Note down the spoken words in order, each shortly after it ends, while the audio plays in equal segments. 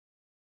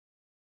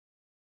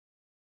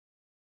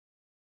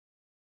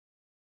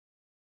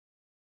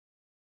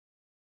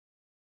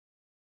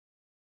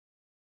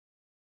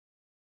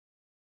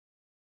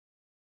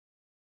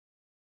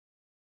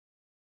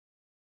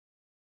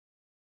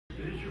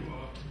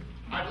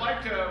I'd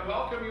like to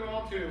welcome you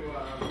all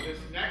to this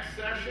next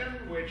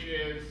session, which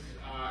is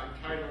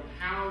entitled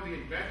How the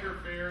Inventor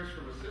Fares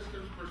from a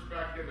Systems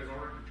Perspective in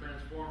Order to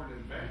Transform an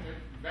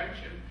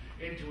Invention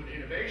into an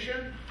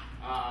Innovation.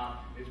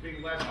 It's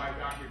being led by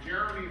Dr.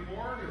 Jeremy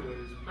Horn, who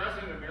is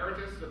President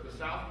Emeritus of the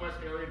Southwest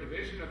Area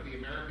Division of the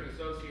American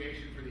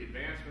Association for the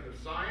Advancement of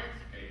Science,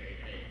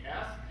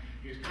 AAAS.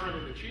 He is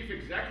currently the Chief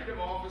Executive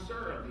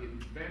Officer of the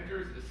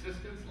Inventors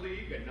Assistance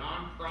League, a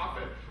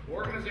nonprofit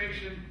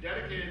organization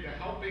dedicated to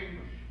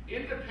helping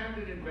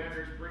independent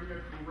inventors bring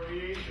their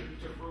creation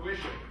to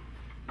fruition.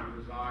 He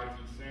resides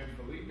in San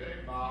Felipe,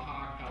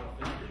 Baja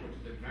California, which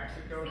is in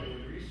Mexico,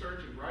 doing research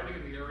and writing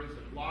in the areas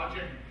of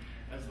logic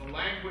as the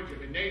language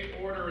of innate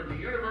order in the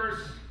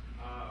universe,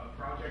 a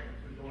project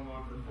that's been going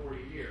on for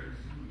 40 years.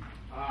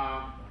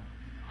 I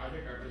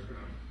think I'm just going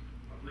to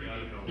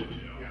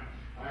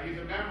he's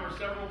a member of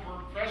several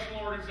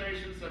professional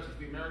organizations, such as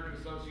the American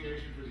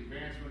Association for the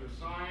Advancement of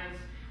Science,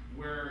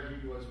 where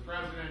he was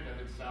president of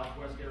its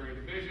Southwest Area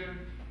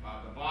Division,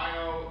 the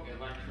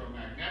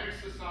Bioelectromagnetic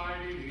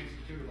Society, the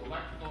Institute of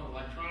Electrical and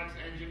Electronics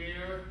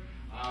Engineer,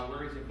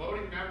 where he's a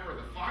voting member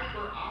of the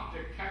Fiber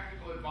Optic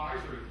Technical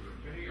Advisory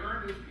Group. And he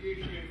earned his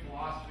PhD in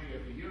philosophy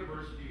at the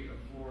University of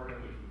Florida,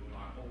 which we will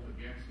not hold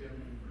against him,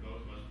 for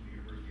those of us at the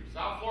University of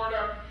South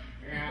Florida,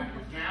 and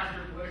his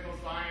Master of Political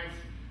Science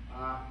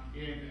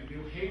in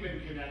New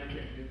Haven,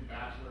 Connecticut, and his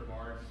Bachelor of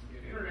Arts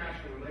in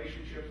International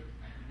Relations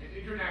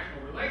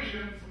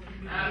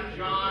at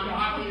Johns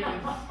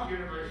Hopkins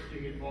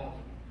University in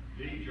Baltimore.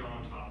 The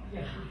Johns Hopkins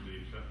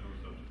University, except no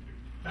substitute.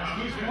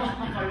 He's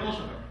mostly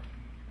philosopher.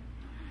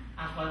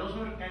 A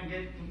philosopher can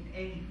get in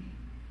anything.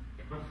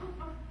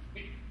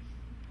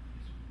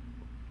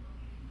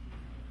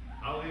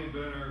 How the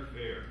Inventor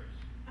Fares.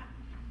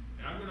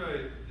 And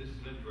this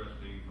is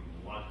interesting from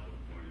a logical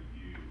point of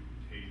view,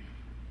 take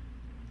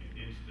an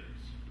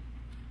instance.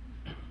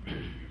 I was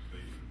mentioning a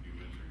statement a few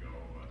minutes ago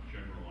about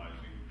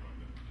generalizing from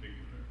the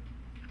particular.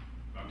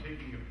 I'm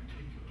taking a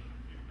particular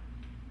here.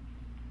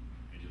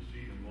 And you'll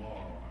see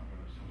tomorrow I'm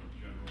going to somewhat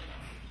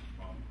generalize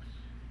from this.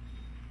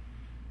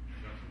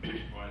 I've got some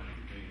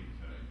surprising things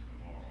that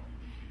tomorrow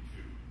you'll see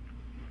too.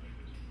 I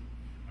just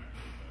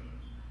actually had a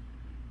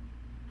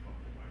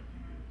couple of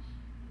ideas,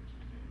 which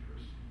was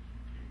interesting.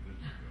 A few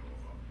minutes ago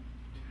about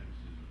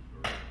tenses and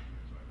verbs and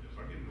things like this.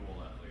 I'll get into all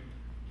that later.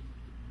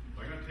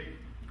 I'm going to take.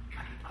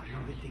 Are you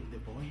reading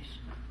the voice?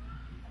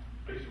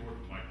 I used to work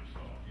with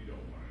Microsoft. You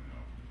don't want to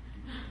know.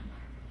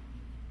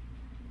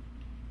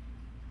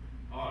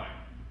 All right.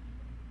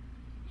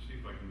 Let's see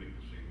if I can make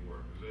this thing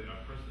work. Because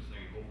I pressed this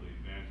thing and hopefully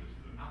advances.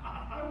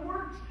 It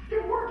works.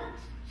 It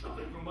works.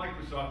 Something from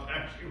Microsoft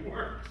actually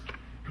works.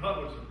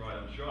 God, what a surprise.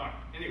 I'm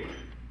shocked. Anyway,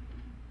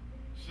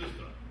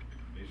 system.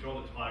 They saw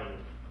the title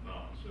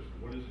about the system.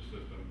 What is a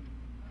system?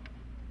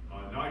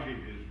 Najee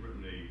has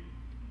written a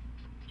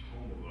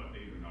tome of about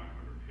 800 or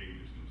 900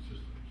 pages in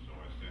systems, so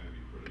I stand to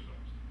be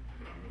criticized.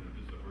 But this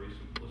is a very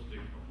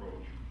simplistic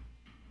approach.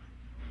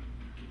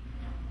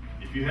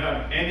 If you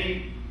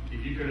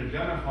can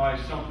identify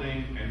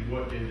something and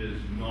what it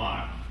is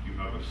not, you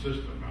have a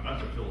system. Now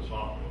that's a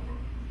philosophical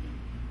approach.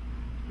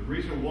 The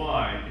reason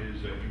why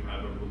is that you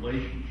have a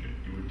relationship.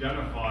 You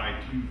identify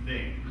two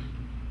things.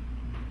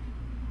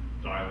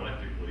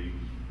 Dialectically, you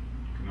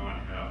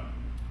cannot have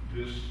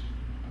this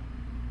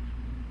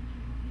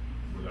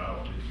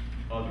without this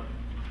other.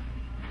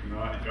 You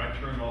cannot, if I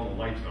turn all the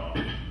lights off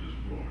in this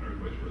room, and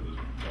everybody's heard this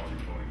phone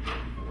before,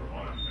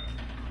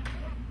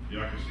 you're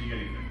not going to see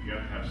anything. You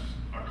have to have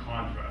a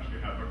contrast. You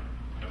have to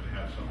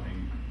have something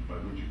by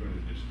which you're going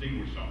to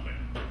distinguish something.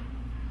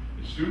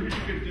 As soon as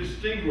you can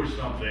distinguish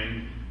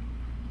something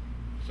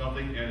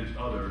and its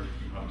other,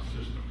 you have a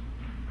system.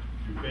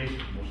 Your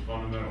basic, most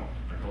fundamental,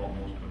 I call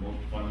it the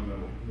most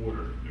fundamental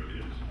order there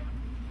is.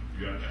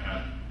 You have to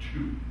have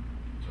two.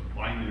 It's a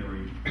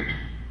binary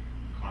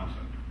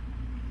concept.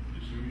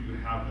 As soon as you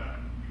have that,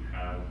 you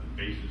have the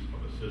basis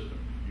of a system.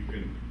 You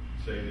can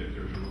say that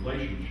there's a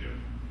relationship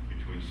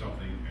between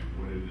something and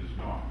what it is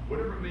not.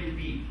 Whatever it may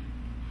be,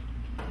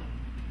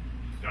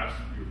 that's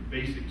your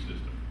basic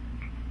system.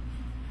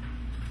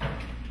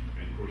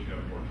 And of course you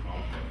have more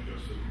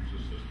complex systems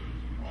of systems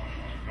and on and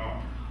on and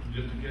on.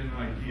 Just to get an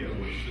idea of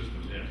what a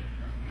system is.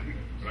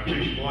 When I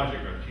teach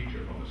logic, I teach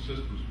it from the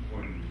system's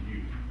point of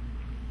view.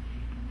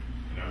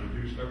 And I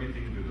reduce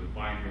everything to the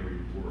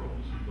binary world.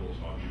 It's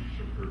philosophy. You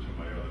should have heard some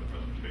of my other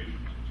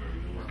presentations, so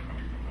you know where I'm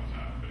coming from on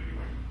that. But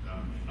anyway,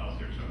 I'll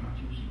say so.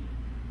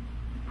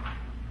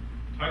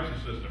 Types of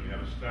system. You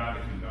have a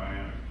static and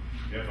dynamic.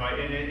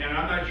 And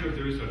I'm not sure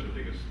if there is such a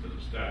thing as a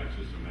static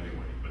system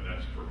anyway, but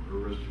that's for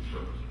heuristic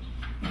purposes.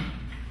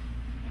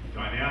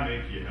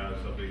 Dynamic, you have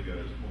something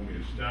that is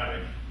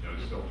homeostatic, that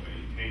is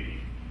self-maintaining.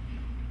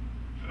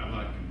 And I'm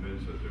not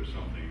convinced that there's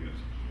something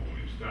that's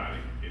homeostatic.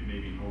 It may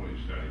be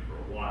homeostatic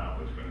for a while,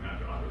 but it's going to have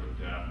to either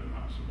adapt or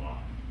not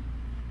survive.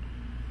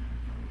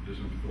 There's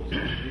some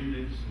philosophy,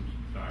 there's some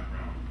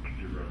background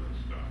theoretical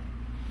stuff.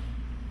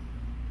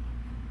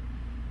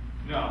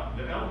 Now,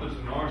 the elements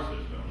in our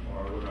system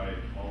are what I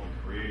call the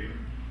creator.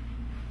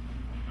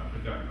 I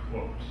put that in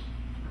quotes.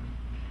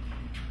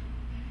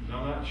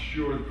 Now, I'm not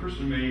sure, the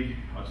person may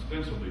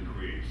ostensibly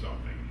create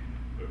something,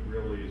 but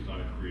really it's not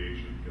a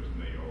creation because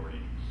they already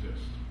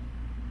exist.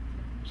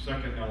 The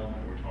second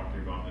element we're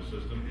talking about in the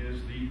system is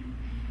the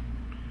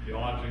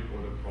object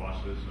or the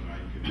process, and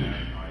I can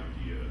add an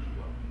idea as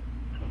well.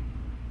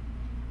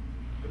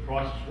 The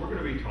process we're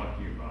going to be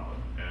talking about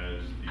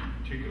as the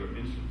particular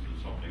instance of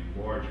something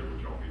larger,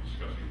 which I'll be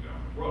discussing down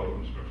the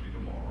road, especially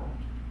tomorrow,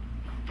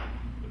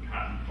 the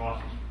patent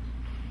process.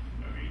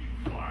 That means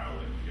you file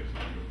it, it gets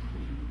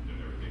approved, and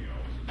everything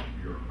else. It's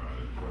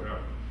bureaucratic,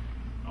 whatever.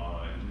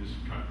 In this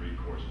country, of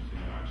course, it's the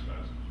United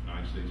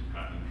States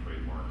Patent and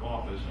Trademark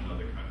Office. In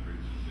other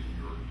countries, it's the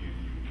European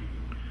Union.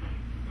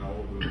 And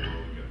all over the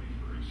world, we get these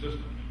very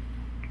systems.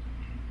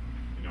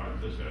 You know,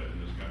 as I said, in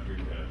this country,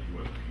 we have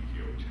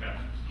USPTO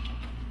tests.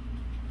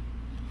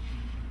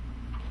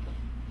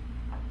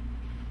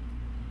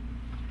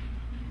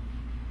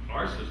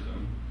 Our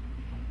system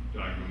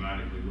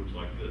diagrammatically looks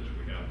like this.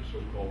 We have the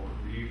so-called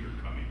creator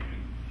coming in.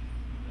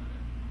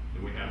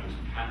 Then we have this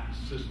patent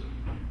system.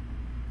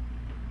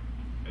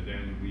 And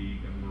then we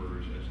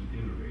emerge as an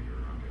innovator.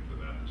 I'll get to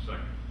that in a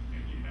second.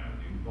 And you have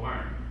the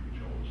environment,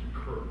 which always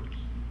occurs.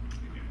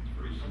 Again, it's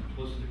very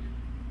simplistic.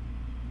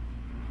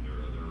 There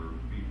are other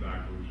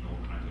feedback loops and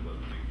all kinds of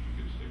other things you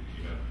could stick.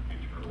 You have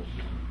internal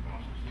system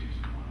processes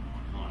and on and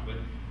on and on. But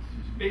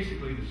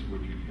basically, this is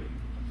what you do.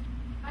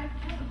 I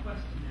have a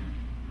question now.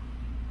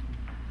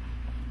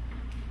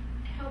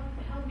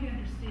 Help me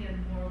understand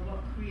more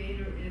what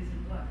creator is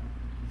and what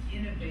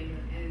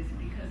innovator is,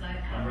 because I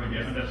don't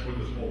Yeah, that's what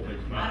this whole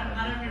thing's about.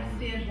 I don't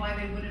understand why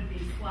they wouldn't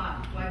be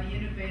swapped, why the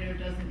innovator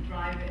doesn't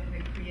drive it and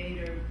the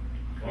creator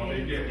Well,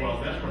 creates well,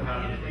 based that's on what the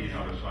happens when you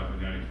have innovator. a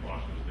cybernetic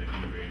process. The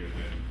innovator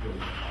then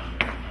builds on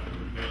that kind of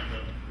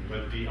invention.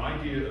 But the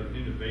idea of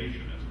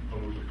innovation as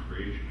opposed to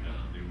creation has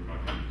to do with,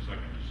 I'll give you a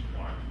second,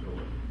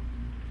 survivability.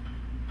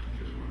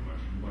 Because we're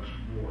much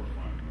more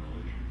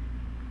fundamental issue.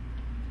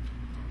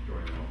 I'm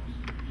starting off with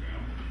an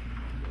example.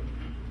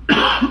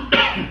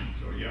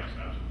 So yes,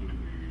 absolutely,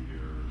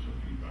 there's a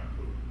feedback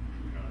loop.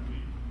 We have the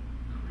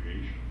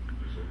creation.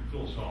 There's a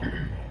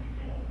philosophical problem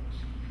to all of this.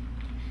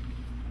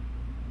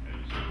 And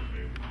you say,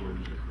 okay, where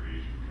does the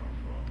creation come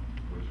from?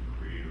 Where does the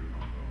creator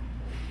come from?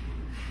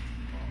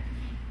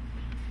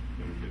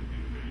 Then we get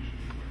innovation.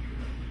 Once you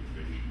have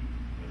innovation,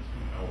 that's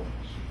an element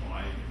of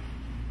surviving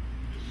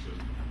this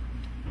system.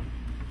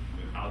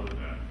 Then out of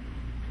that, you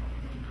come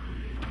another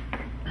creating.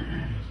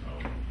 That's how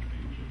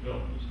things are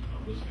built. This is how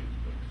this thing's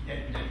built.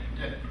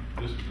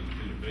 This is an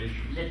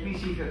innovation. Let me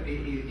see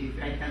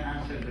if I can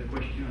answer the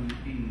question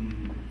in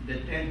the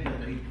term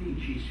that I think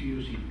she's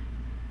using,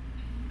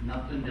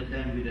 not in the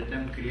term with the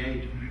term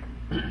creator,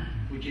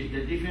 which is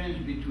the difference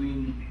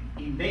between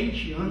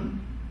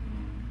invention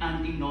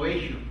and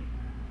innovation.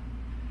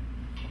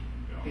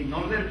 Yeah. In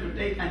order to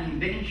take an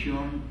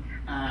invention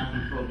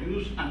and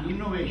produce an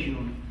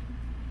innovation,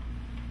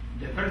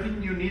 the first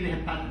thing you need is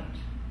a patent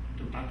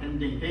to patent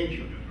the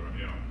invention. That's right,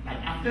 yeah. But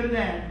after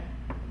that,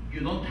 you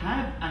don't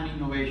have an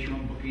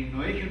innovation, because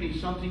innovation is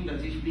something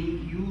that is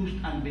being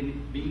used and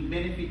being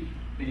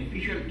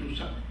beneficial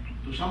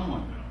to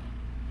someone.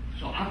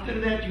 So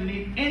after that, you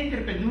need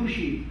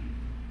entrepreneurship,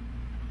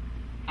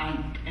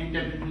 and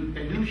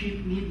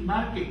entrepreneurship needs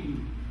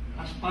marketing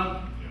as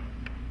part.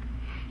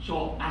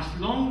 So as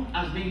long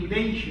as the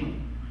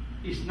invention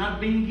is not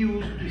being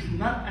used, it's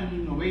not an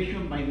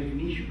innovation by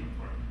definition.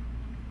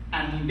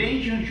 An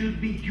invention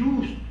should be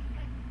used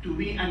to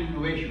be an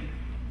innovation.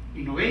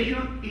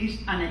 Innovation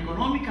is an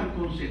economical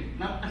concept,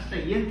 not a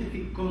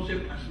scientific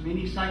concept as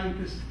many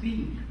scientists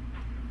think.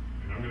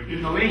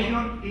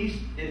 Innovation is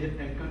an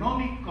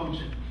economic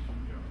concept.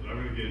 Yeah, I'm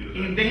going to get into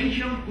that.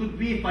 Invention could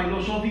be a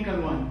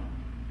philosophical one,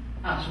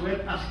 as well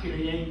as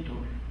creator.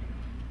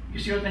 You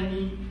see what I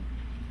mean?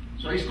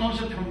 So it's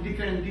concepts from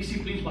different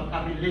disciplines but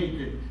are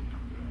related.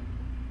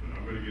 But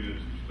I'm going to get into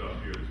some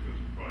stuff here that's going to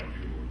surprise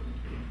you, or that's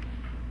going to,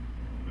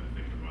 I've been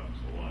thinking about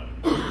this a lot in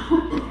the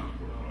last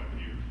 4 or 5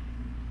 years.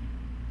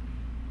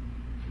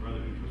 It's a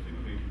rather interesting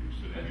thing to be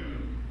sitting at a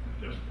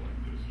desk like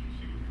this and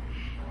see what comes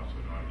across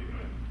an idea.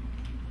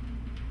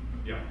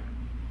 Yeah.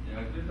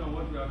 Yeah, based on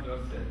what you have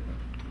just said,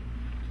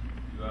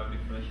 you have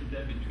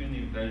differentiated between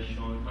invention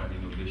and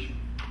innovation.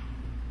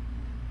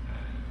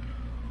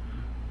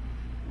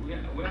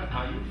 Where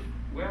are you?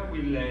 Where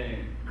will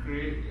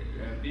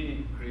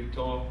being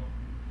creator?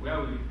 Where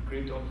will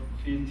creator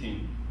fit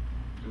in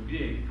to be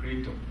a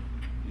creator?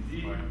 Is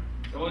he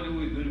somebody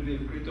who is going to be a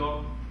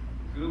creator?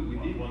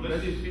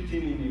 Does it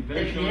fit in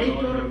invention or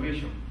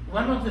innovation?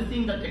 One of the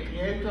things that the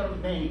creator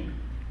made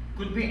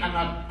could be an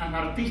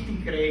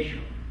artistic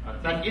creation,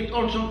 but it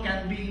also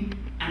can be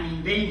an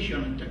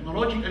invention, a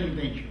technological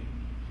invention.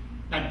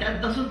 But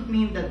that doesn't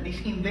mean that this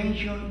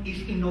invention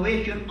is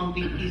innovation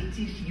until it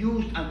is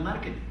used and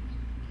marketed.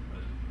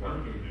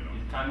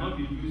 It cannot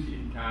be used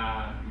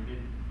entirely.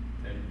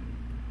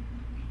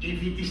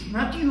 If it is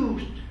not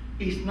used,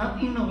 it's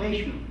not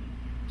innovation.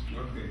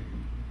 Okay.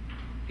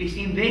 It's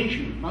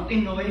invention, not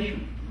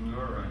innovation.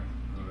 All right.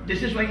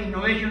 This is why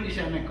innovation is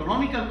an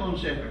economical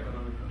concept,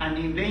 and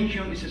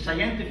invention is a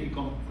scientific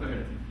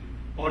concept.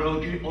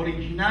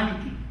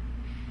 Originality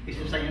is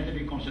a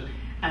scientific concept.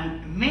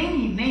 And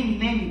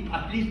many,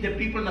 at least the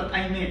people that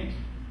I met,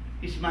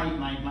 is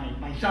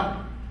my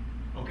sample,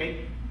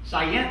 okay?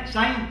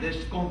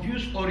 Scientists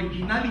confuse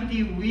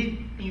originality with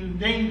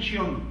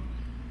invention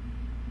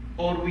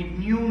or with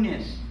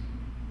newness.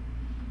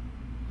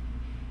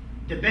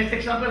 The best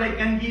example I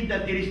can give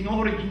that there is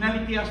no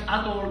originality at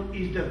all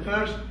is the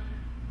first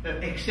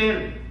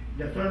Excel,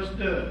 the first,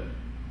 there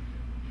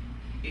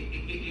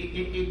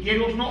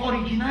was no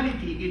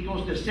originality. It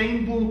was the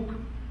same book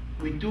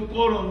with 2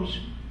 columns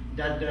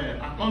that the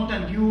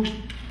accountant used,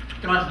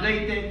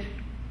 translated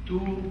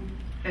to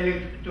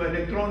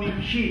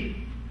electronic sheet,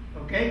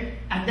 okay?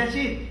 And that's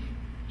it.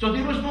 So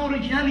there was no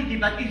originality,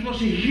 but it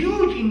was a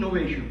huge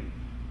innovation.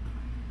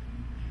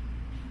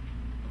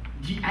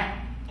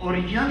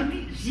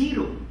 Originality,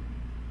 zero.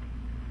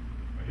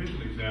 Here's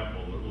an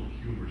example, a little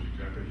humorous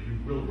example. You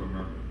will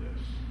remember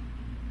this.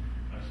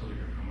 That's something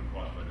I've come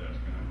across my desk,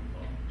 and I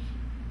love this.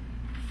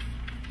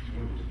 It's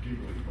one of those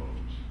giggly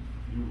photos.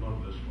 You love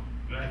this one.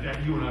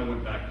 You and I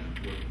went back and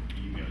forth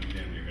email.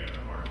 You had a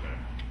heart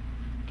attack.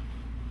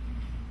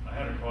 I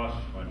had across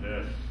my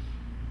desk,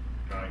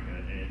 guy,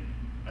 and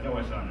I know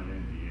I signed an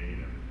NDA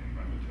and everything,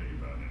 but I'm going to tell you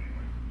about it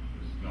anyway.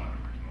 This is not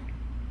original.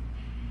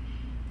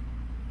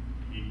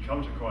 He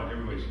comes across,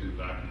 everybody sees the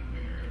vacuum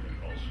cleaner, they're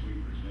called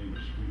sweeper. His name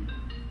is Sweeper.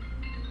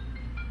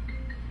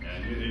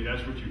 And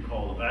that's what you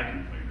call a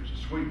vacuum cleaner, it's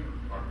a sweeper,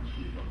 carpet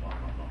sweeper, blah,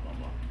 blah, blah, blah,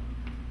 blah.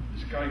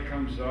 This guy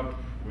comes up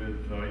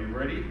with, you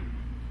ready?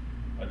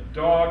 A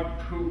dog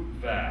poop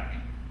vac.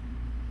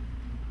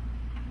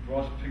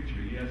 Draws a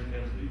picture, he has the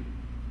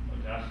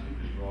audacity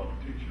to draw the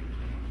picture, is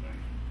what I'm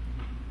saying.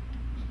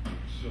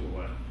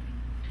 Silhouette.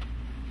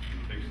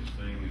 He takes this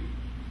thing and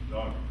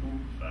dog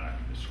poop vac.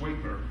 The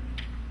sweeper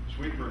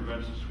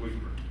invents the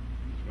sweeper.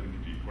 It's going to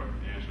give you the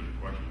answer to the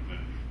question in a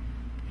minute.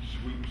 He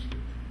sweeps the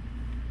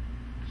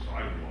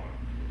sidewalk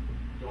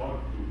with dog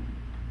poop.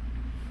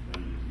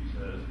 And he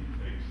says he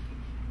takes the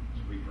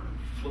sweeper and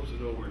flips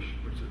it over,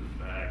 puts it in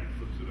the bag, and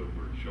flips it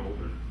over his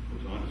shoulder,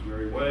 goes on his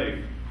merry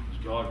way. His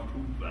dog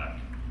poop vac.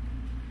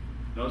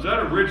 Now, is that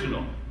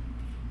original?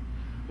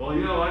 Well, I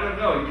don't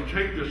know. You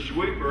take the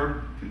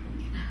sweeper.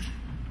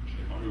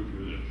 I'm going to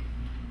do this.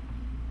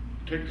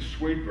 Take the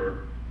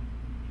sweeper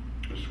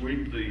to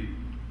sweep the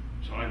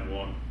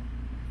sidewalk,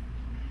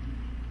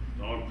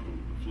 dog poop,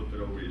 and flip it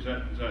over. Is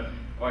that?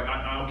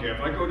 Okay, if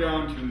I go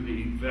down to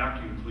the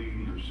vacuum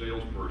cleaner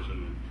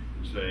salesperson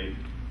and say,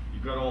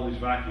 you've got all these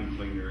vacuum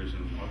cleaners,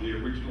 and are they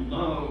original?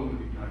 No,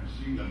 I've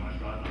seen them, I've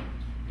got them.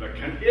 But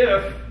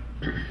if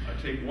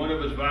I take one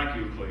of his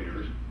vacuum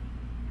cleaners,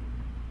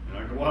 and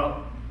I go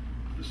out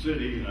to the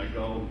city, and I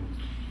go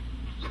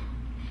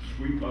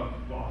sweep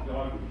up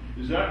dog poop,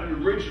 is that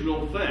an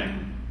original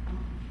thing?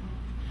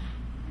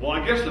 Well,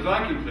 I guess the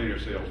vacuum cleaner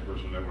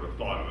salesperson never would have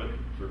thought of it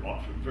for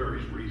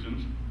various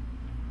reasons.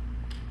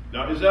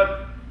 Now,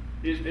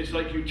 it's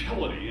like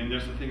utility, and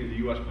that's the thing in the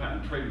U.S.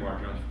 patent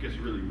trademark, and it gets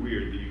really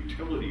weird. The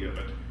utility of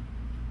it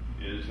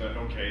is that,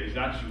 okay,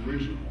 that's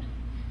original.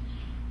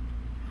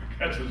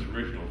 That's his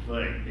original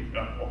thing.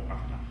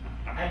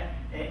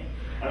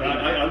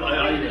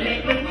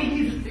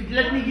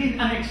 Let me give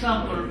an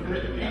example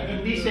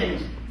in this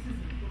sense.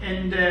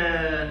 And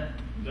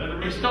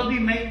a study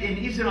made in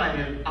Israel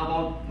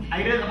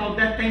I read about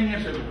that 10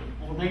 years ago,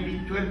 or maybe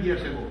 12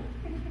 years ago.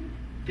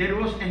 There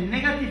was a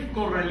negative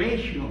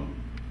correlation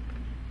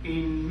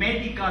in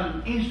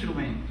medical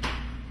instruments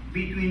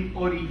between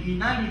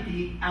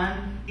originality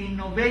and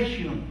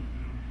innovation.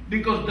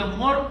 Because the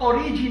more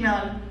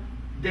original,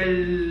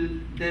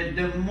 the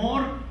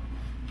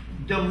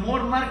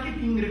more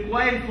marketing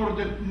required for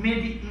the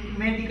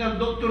medical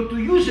doctor to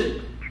use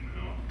it.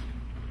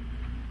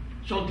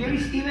 So there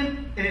is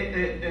even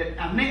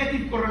a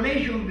negative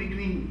correlation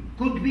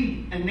could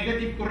be a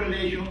negative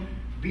correlation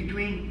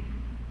between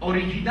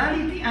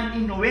originality and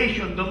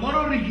innovation. The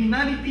more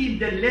originality,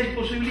 the less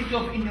possibility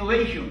of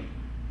innovation.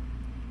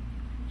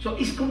 So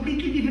it's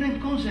completely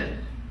different concept.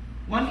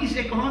 One is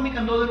economic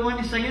and the other one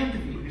is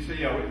scientific. You see,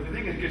 the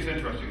thing that gets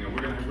interesting, and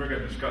we're going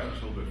to discuss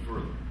this a little bit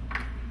further.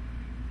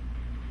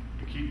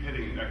 We keep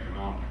hitting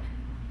economic.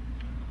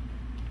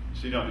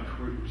 See,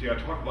 I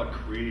talk about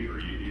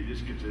creator.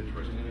 This gets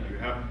interesting. You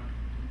have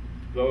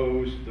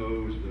those,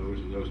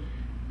 and those.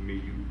 I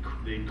mean,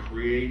 they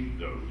create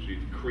those. The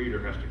creator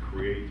has to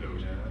create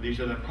those. Yeah. These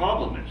are the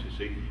problem is, you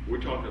see, we're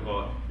talking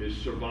about is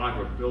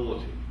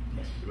survivability.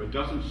 Yes. If it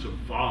doesn't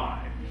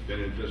survive, then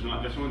it does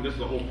not. That's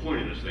the whole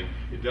point of this thing.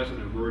 It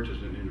doesn't emerge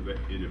as an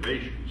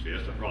innovation. You see,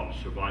 that's the problem.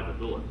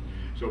 Survivability.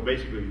 So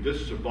basically,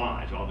 this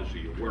survives.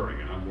 Obviously, you're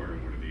wearing it. I'm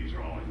wearing one of these.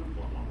 Blah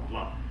blah blah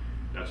blah.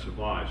 That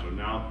survives. So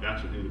now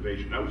that's an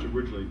innovation. That was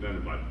originally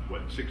invented by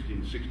what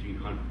 1600s.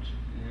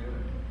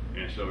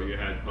 Yeah. And so you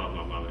had blah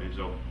blah blah. And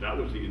so that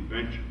was the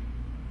invention.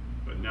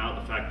 But now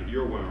the fact that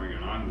you're wearing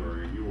and I'm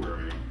wearing and you're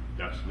wearing,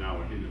 that's now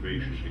an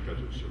innovation because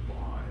it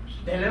survives.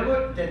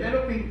 The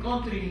developing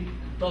country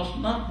does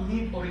not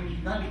need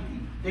originality.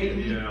 They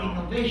need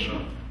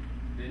innovation.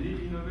 They need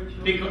innovation.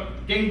 Because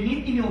they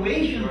need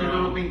innovation, Well,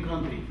 developing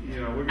countries.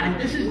 you know,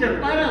 And this is the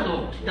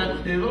paradox,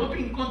 that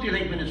developing countries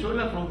like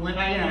Venezuela, from where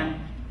I am,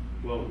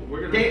 Well,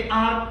 we're gonna. they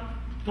are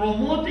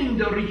promoting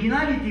the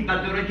originality,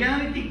 but the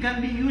originality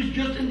can be used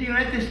just in the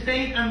United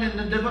States and in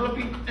the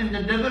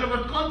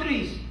developed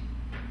countries.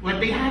 What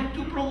they have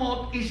to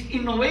promote is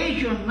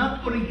innovation,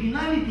 not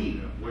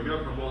originality. We're going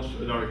to promote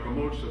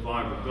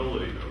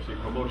survivability, though. See,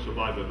 promote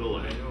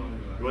survivability.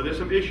 Well, there's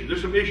some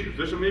issues.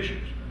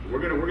 We're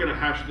gonna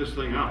hash this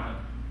thing out.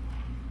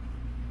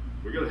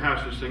 We're gonna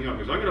hash this thing out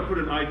because I'm gonna put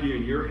an idea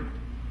in your head,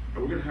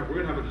 and we're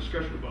gonna have a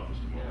discussion about this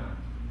tomorrow.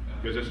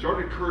 Because it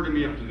started to occur to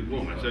me after the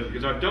boom. I said,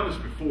 because I've done this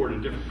before in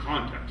a different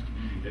context,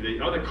 and the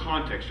other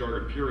context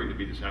started appearing to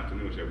me this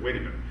afternoon. I said, wait a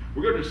minute,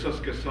 we're going to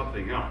discuss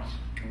something else.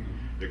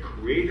 The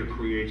creator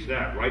creates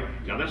that, right?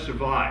 Now that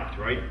survived,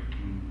 right?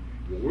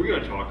 What we're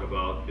going to talk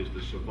about is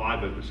the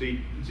survival.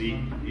 See,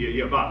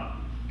 but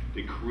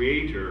the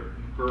creator,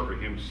 her or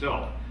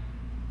himself,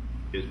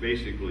 is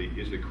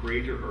the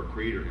creator or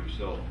creator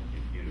himself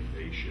in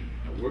innovation.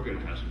 And we're going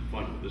to have some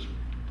fun with this one.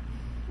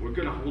 We're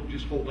going to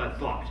just hold that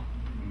thought.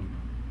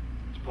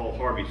 As Paul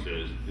Harvey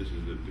says, this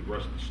is the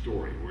rest of the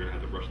story. We're going to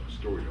have the rest of the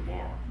story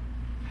tomorrow.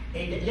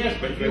 Yes,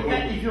 but if you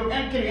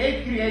can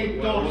create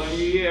those. Well,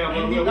 yeah,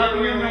 but we're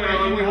going to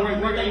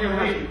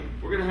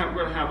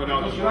have it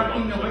out. Because you are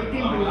innovating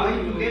the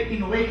way to get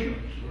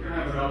innovation. We're gonna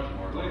have it out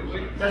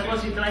tomorrow. That's what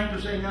he's trying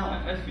to say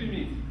now. Excuse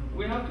me,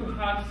 we have to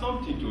have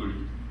something to it.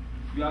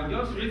 You are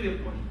just raising a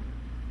point.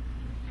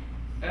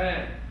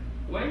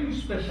 When you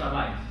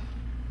specialize,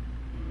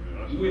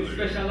 with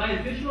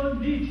specialization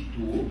lead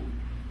to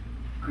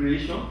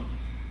creation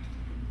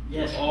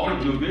Yes. or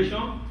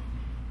innovation,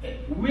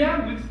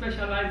 where will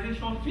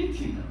specialization fit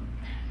in?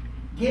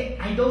 Yeah,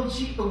 I don't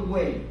see a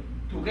way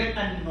to get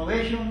an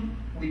innovation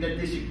with a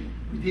discipline,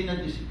 within a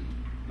discipline.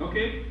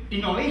 Okay?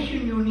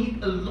 Innovation, you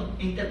need a lot,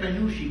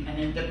 entrepreneurship,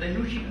 and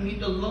entrepreneurship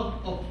need a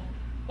lot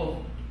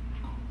of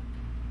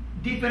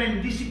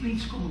different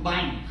disciplines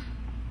combined.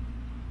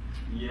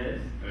 Yes.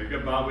 You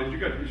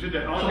said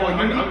that. So you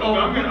need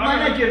a good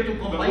manager to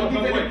combine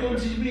different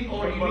disciplines,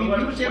 or you need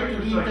yourself to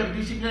be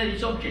interdisciplinary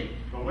subject.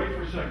 But wait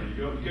for a second,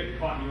 you get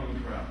caught in your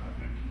own trap, I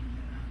think.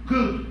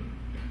 Good.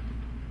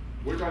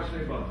 What did I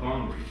say about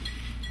boundaries?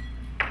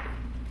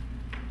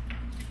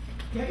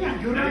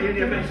 Yeah, you're right.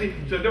 Yeah, see,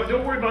 so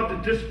don't worry about the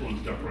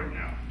discipline stuff right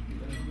now,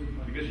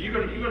 because you're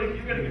gonna get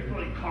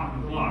really caught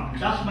in the blocks.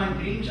 That's my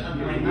dreams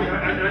and my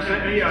nightmares.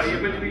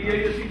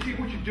 See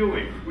what you're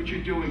doing. What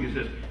you're doing is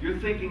this. You're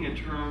thinking in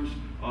terms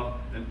of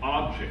an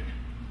object.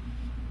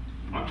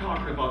 I'm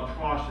talking about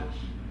process.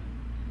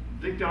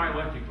 Think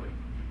dialectically.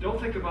 Don't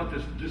think about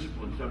this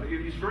discipline stuff.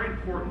 It's very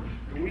important.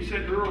 And we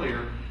said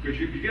earlier, because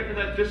you get into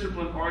that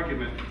discipline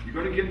argument, you're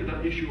going to get into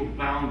the issue of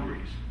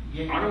boundaries.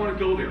 Yeah. I don't want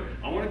to go there.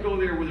 I want to go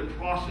there where the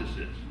process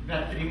is.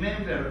 But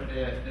remember,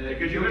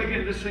 Because you're going to get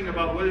into this thing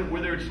about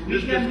whether it's we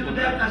this can do discipline.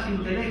 that as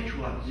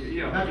intellectuals,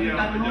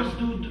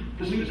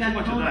 but we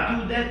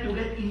cannot do that to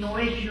get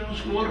innovations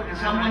for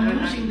someone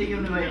using the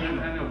innovation.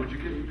 I know, but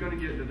you're going to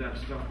get into that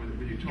stuff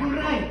when you're talking You're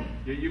about. right.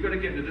 You're going to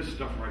get into this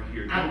stuff right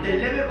here. At the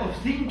level of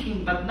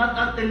thinking, but not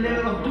at the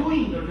level of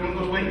doing.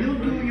 Because when you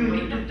do, you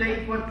need to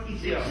take what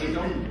is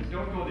existing.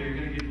 Don't go there, you're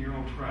gonna get in your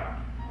own trap.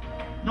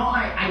 No,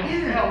 I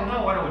didn't. Hell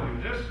no, I don't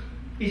want to do this.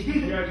 It's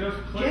different. Yeah, just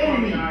click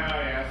on the Jeremy,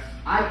 IIS.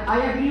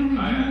 I agree with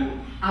you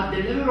at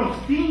the level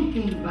of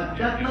thinking, but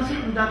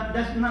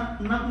that's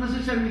not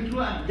necessarily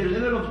true at the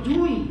level of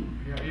doing.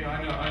 Yeah,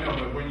 I know,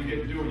 but when you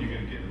get doing, you're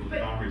gonna get into those But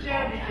boundary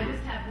Jeremy, problems. I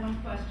just have one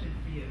question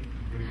for you.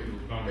 You're gonna get into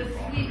those The boundary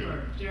problems.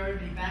 sweeper,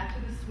 Jeremy, back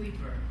to the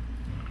sweeper.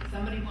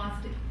 Somebody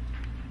wants to,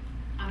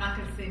 I'm not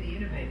gonna say the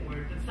innovate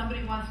word, but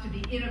somebody wants to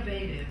be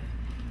innovative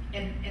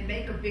and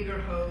make a bigger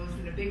hose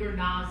and a bigger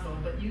nozzle,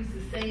 but use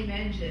the same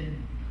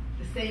engine,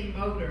 the same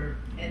motor,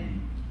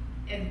 and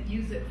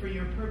use it for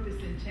your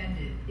purpose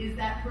intended. Is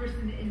that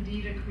person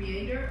indeed a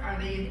creator? Are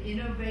they an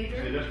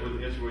innovator? See,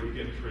 that's where you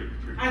get tricky.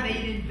 Are they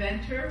an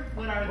inventor?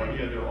 What are Well, they?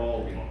 yeah, they're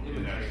all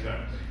in that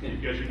sense.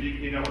 Because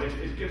you know,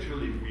 it gets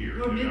really weird.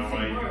 You're you know,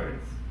 mincing like-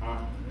 words. Huh?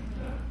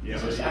 Yeah.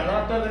 This is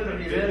adaptable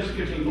reverse This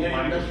gets into engineering,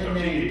 language that's stuff.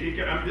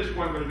 engineering. This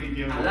one going to be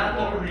dealing with.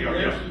 Adaptable Yeah,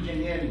 reverse yeah.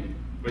 engineering.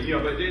 But yeah,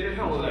 but the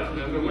hell with that.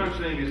 But what I'm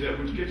saying is that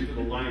which gets to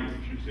the language,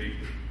 you see,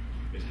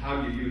 is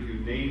how you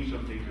name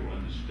something to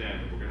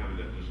understand it. We're going to have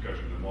that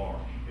discussion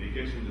tomorrow. And it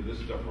gets into this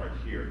stuff right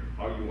here,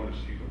 how you want to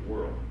see the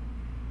world.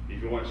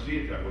 If you want to see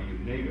it that way, you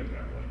name it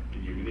that way,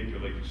 and you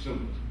manipulate the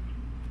symbols.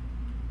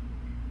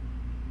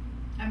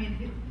 I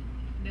mean,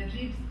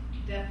 Najib's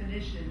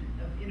definition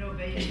of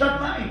innovation. It's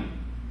not mine.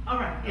 All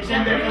right, It's the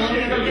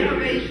definition not of the-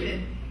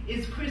 innovation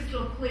is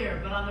crystal clear,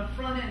 but on the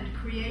front end,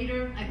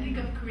 creator, I think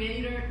of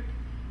creator,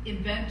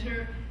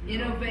 inventor,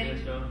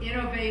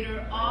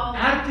 innovator, all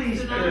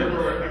Artist,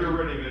 synonymous. Have you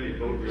read any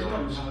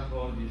Baudrillard's?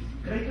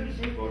 Creator is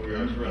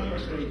Baudrillard's rather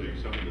interesting.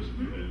 Some of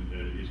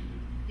this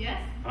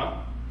Yes? huh?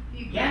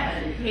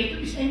 Yeah, creator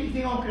is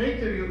anything on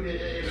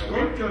creator.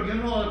 Sculpture,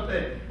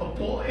 a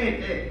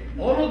poet.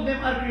 All of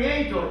them are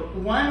creator.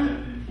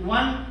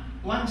 One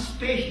one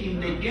space in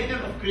the genre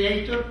of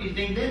creator is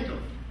the inventor.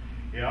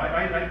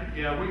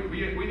 Yeah,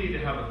 we need to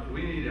have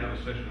a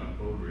session on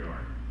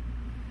Baudrillard.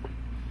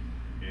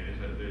 Yeah, it's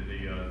the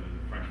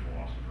French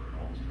philosopher and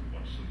all this stuff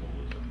like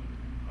symbolism,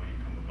 how you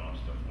come about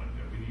stuff like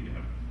that. We need to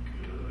have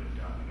good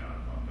down and out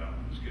about that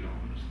one. Let's get on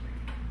with this thing.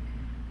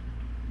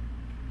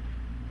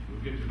 We'll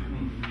get to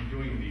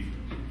doing the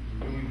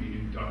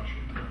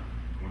induction,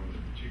 going to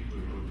the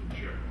particular road to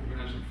general. We're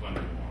gonna have some fun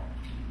tomorrow.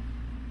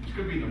 It's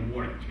gonna be in the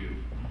morning too.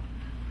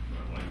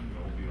 But like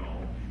it'll be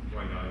all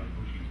bright-eyed,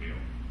 bushy-tailed.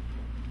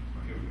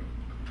 Here we go.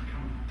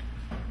 Come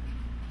on.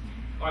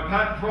 All right,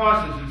 patent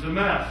process, it's a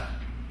mess.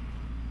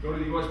 Go to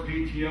the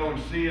USPTO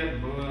and see it,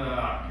 and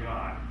God,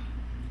 I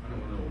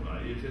don't know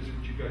about it. It's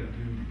what you got to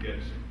do to get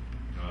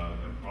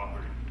the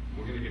property.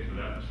 We're going to get to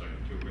that in a second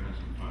too. We're going to have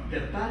some fun. The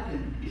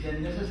patent is a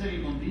necessary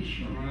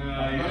condition, but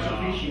yeah. not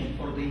sufficient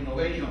for the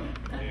innovation.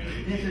 That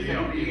is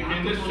necessary. You have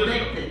In to this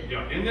protect system. it.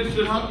 Yeah, in this If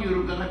system. not,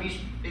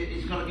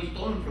 it's gonna be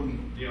stolen from you.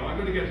 Yeah, I'm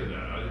going to get to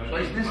that. So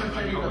it's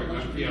necessary but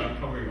not sufficient. Yeah, I'm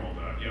covering all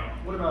that. Yeah.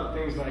 What about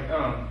things like,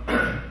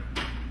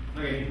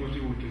 like what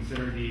you would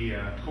consider the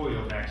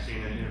polio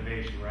vaccine an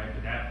innovation, right?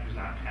 But that was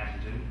not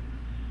patented.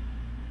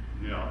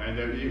 Yeah, and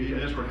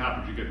that's what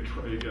happens. You get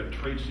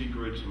trade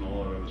secrets and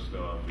all that other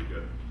stuff. You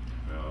get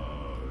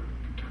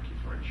Kentucky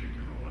Fried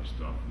Chicken and all that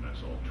stuff, and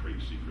that's all trade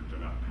secret.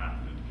 They're not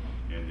patented,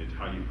 and it's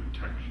how you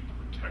protect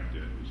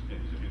it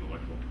is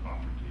intellectual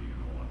property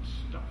and all that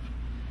stuff.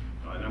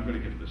 And I'm going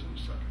to get to this in a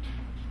second.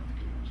 So I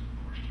can answer the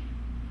question.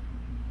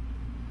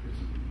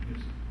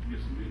 Get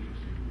some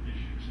interesting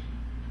issues.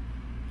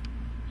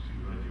 See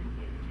what I do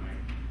later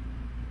tonight.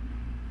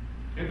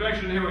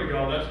 Invention, here we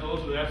go. That's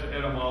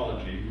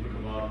etymology. You look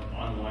them up,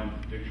 online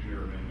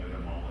dictionary of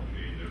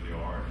etymology, and there they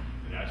are.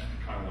 And that's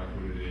kind of like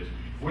what it is.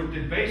 What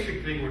the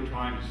basic thing we're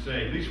trying to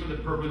say, at least for the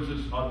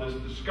purposes of this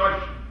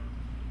discussion,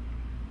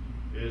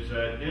 is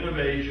that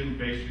innovation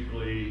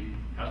basically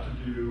has to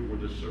do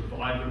with the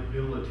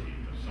survivability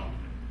of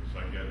something. It's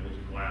like those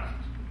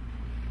glasses.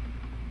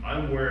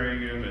 I'm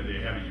wearing them, and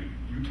they have a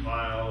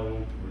utile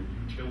or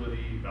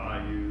utility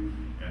value,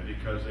 and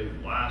because they've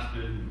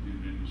lasted,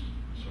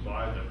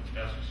 survived the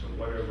tests or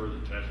whatever the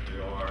tests they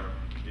are,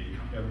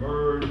 they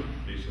emerge,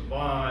 they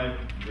survive,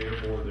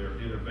 therefore they're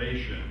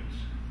innovations.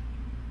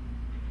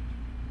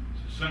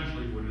 It's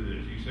essentially what it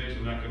is. You say it's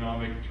an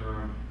economic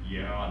term,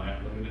 yeah, in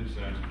that limited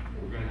sense,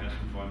 but we're going to have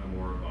some fun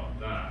more about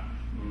that.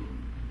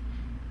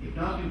 If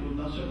not, we will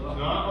not survive. It's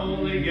not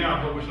only,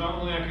 but it's not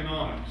only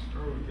economics.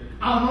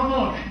 Oh,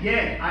 no,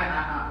 yeah,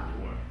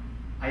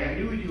 I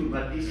agree with you,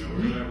 but this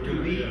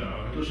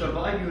to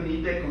survive, you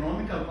need the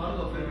economical part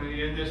of it.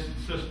 In this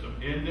system,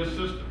 you're a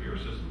systems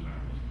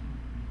analyst.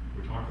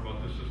 We're talking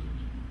about this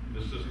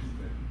system.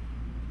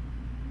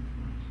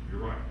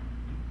 You're right.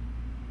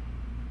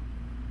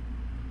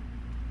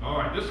 All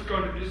right, this is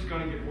going to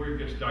get where it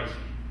gets dicey.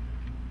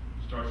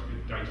 It starts to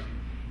get dicey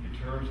in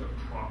terms of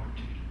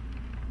property.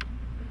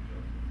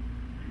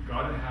 You've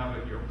got to have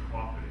it your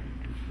property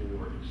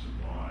before it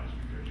survives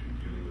because you're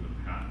dealing with a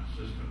patent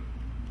system.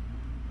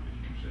 As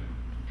you said.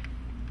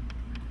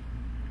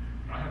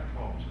 I have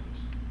problems with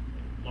this.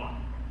 A lot of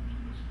problems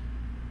with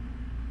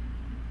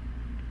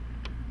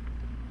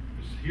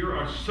this. Here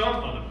are some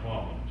of the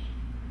problems.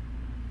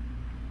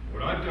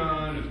 What I've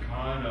done is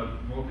kind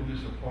of broken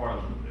this apart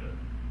a little bit.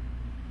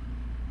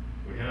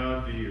 We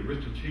have the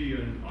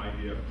Aristotelian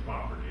idea of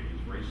property.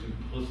 It's very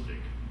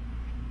simplistic.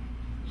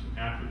 It's an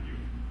attribute.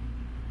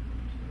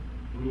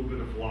 A little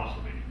bit of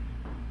philosophy.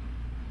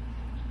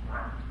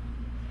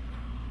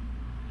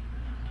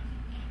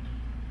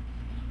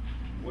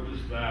 What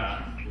is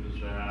that? What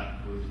is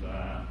that? What is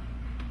that?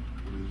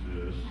 What is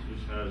this?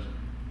 This has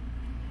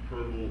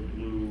purple,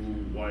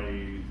 blue,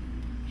 white,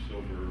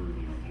 silver,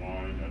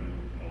 line. I don't know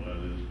what all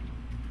that is.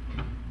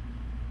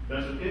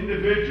 That's an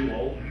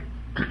individual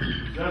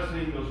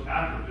possessing those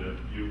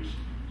attributes,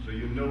 so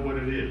you know what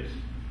it is.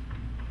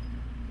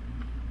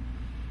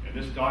 And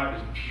this is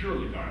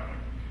purely dialectic.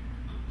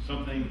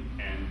 Something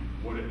and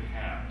what it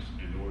has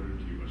in order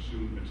to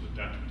assume its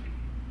identity.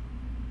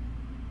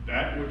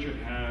 That which it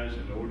has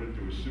in order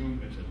to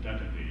assume its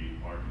identity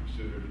are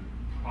considered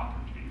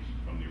properties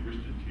from the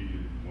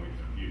Aristotelian point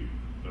of view.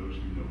 Those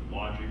who know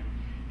logic,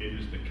 it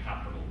is the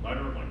capital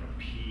letter like a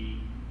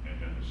P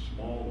and then the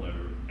small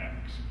letter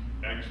X.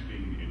 X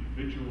being the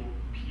individual,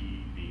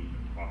 P being the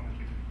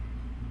property.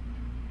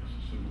 That's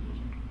the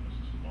symbolism, that's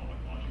the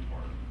symbolic logic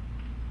part of it.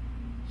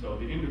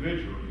 So the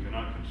individual, you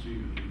cannot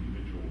conceive of the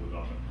individual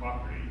without the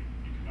property.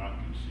 You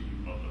cannot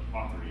conceive of the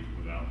property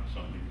without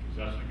something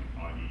possessing it,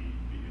 i.e.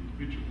 the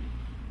individual.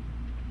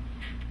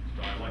 It's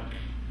dialectic.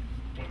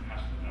 One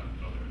has to have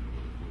another in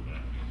order for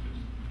that to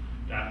exist.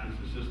 That is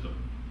the system.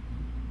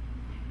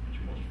 It's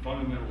your most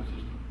fundamental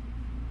system.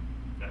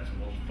 That's the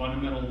most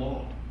fundamental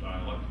law,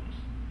 dialectics.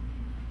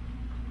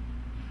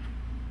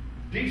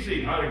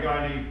 DC, I had a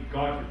guy named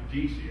Godfrey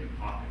DC at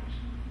Hopkins,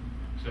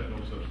 except no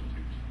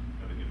substitutes.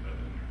 Had to get that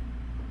in there.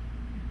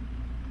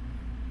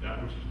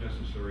 That which is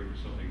necessary for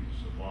something to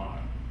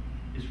survive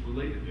is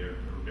related there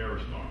to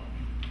Aristotle.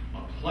 A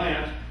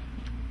plant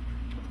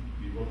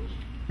he wrote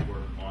this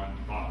work on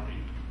property,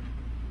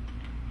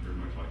 very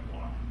much like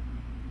Locke.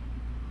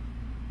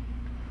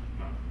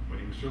 But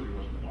he certainly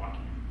wasn't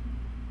blocking.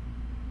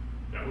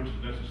 That which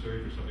is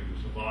necessary for something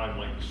to survive,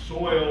 like the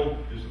soil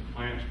is a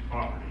plant's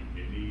property.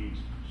 It needs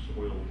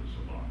soil to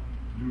survive,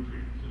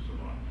 nutrients to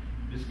survive.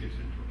 This gets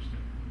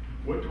interesting.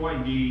 What do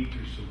I need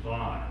to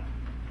survive?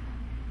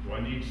 Do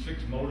I need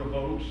 6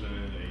 motorboats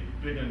and a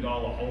 $1 billion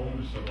home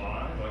to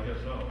survive? I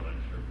guess so.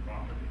 That's your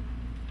property.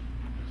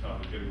 That's how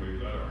they get away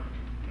with that argument.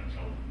 That's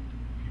how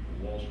people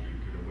Wall Street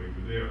get away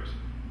with theirs.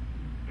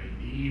 They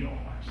need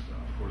all that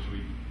stuff. Of course, we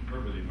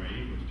remember that my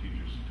English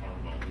teachers talk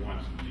about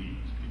wants and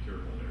needs. Be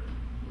careful there.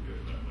 We'll get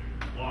to that later.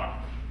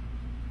 Locke.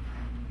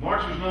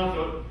 Marx was not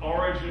the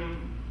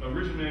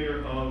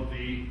originator of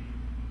the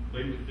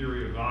labor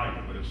theory of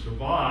value, but it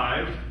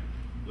survived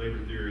labor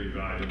theory of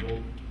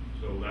value,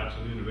 so that's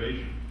an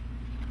innovation.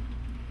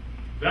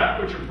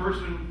 That which a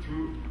person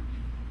through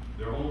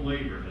their own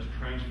labor has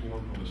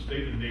transformed from a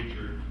state of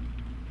nature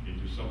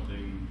into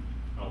something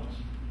else.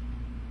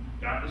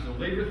 That is the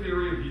labor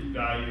theory of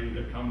value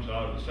that comes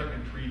out of the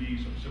second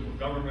treatise of civil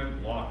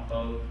government, law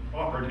of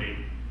property.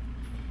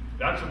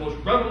 That's the most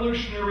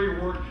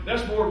revolutionary word.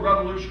 That's more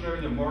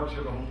revolutionary than Marx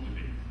ever hoped to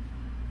be.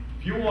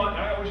 If you want,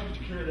 I always used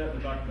to carry that in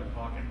the back of my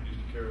pocket. I used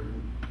to carry a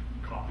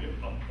copy of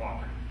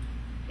property.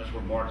 That's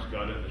where Marx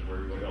got it. That's where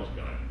everybody else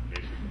got it,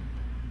 basically.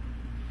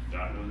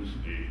 That was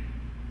an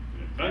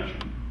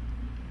invention,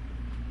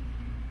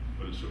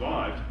 but it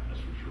survived.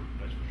 That's for sure.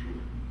 That's for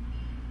sure.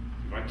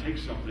 If I take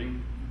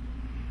something,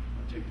 I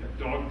take that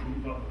dog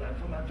poop up that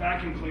from that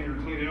vacuum cleaner,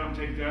 clean it out, and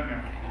take that,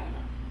 and I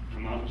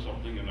come out with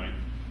something, and I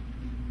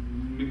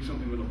mix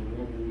something with a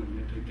horrible,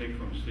 and take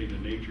from a state of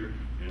nature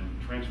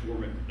and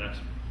transform it. That's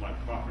my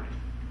property,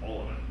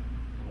 all of it,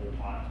 the whole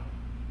pile.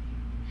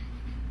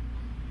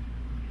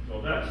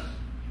 So that's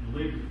the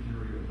labor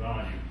theory of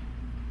value.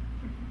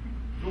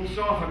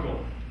 Philosophical.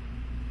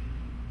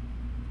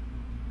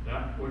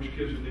 That which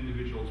gives an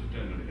individual's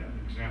identity. That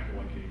example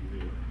I gave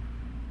there.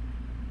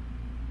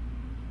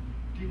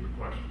 Deeper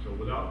question. So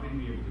without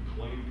being able to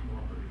claim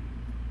property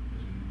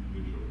as an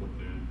individual, what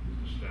then is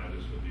the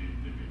status of the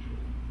individual?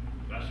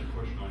 That's the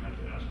question I had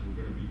to ask.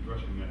 We're going to be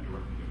addressing that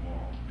directly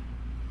tomorrow.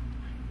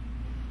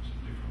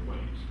 Some different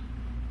ways.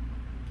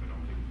 I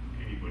don't think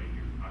anybody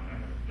here,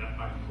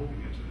 I'm hoping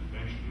that's an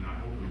invention, and I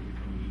hope it will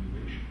become an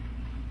innovation.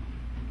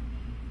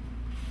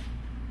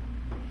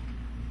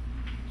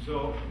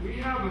 So we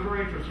have a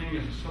very interesting,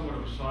 as somewhat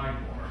of a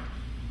sidebar.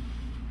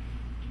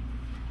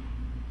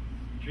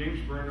 James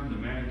Burnham, the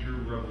manager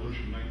of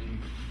Revolution,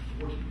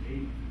 1948, I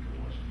think it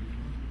was.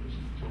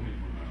 Tell me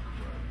if I'm not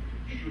correct.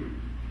 Sure.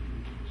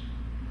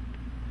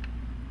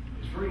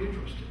 It's very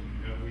interesting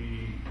that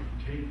we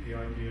take the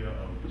idea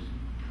of this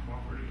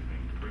property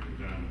thing to break it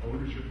down: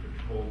 ownership,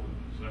 control, and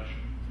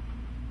possession.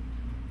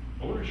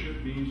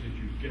 Ownership means that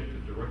you get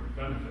the direct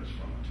benefits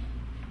from it,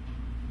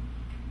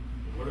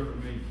 whatever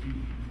it may be.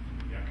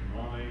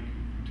 Economic,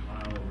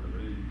 utile, or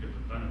whatever it is, you get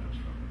the benefits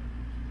from it.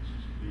 This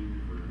is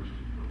maybe for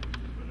heuristic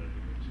purposes, but I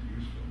think it's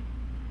useful.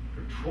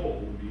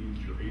 Control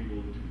means you're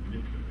able to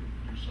manipulate,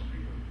 do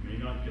something, but you may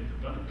not get the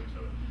benefits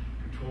of it.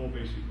 Control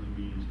basically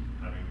means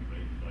having the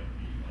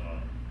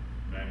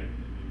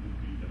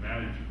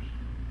managers,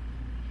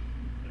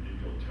 and then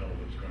you'll tell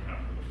what's going to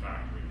happen to the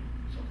factory,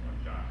 something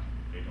like that.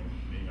 They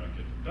may not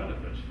get the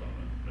benefits from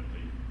it, but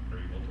they are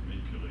able to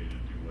manipulate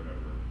and do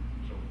whatever.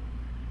 So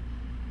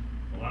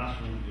the last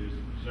one is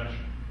the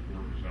possession. The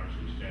workers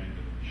actually standing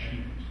at the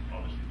machines.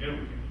 Obviously,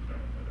 everything is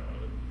benefit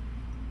out of it.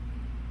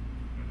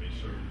 And they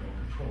certainly don't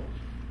control it.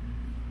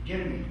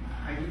 Jeremy,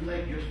 I would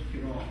like just,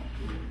 to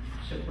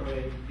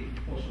separate, if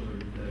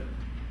possible, the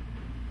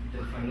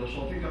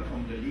philosophical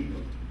from the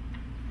legal.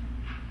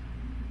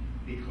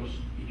 Because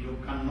you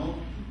cannot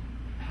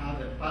have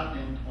a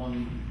patent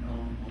on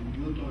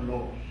Newton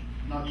laws.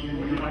 Not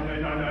even I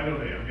know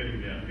that. I'm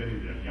getting there.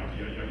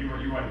 Yeah.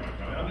 You're right about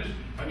that.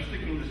 I'm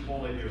sticking this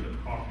whole idea of the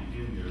property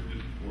in there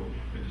just for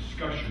the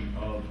discussion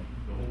of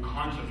the whole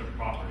concept of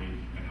property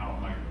and how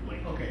it might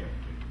relate. Okay.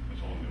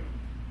 That's all I'm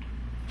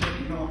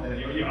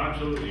doing. Yeah,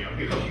 absolutely. I'm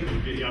getting to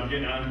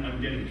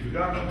you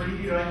are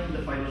completely right in the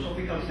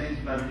philosophical sense,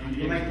 but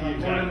you might have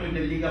exactly. problem with the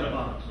legal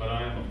part. But I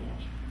am a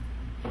force.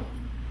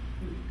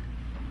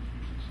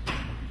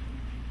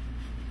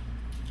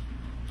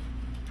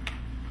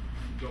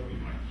 Don't be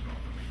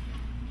Microsoft.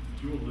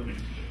 Do a Linux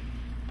thing.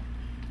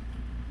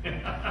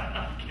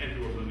 Can't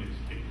do a Linux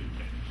thing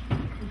today.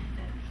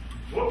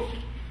 Whoops.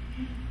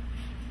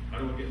 How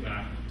do I get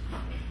back?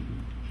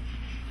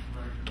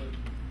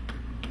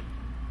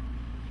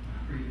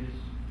 Previous,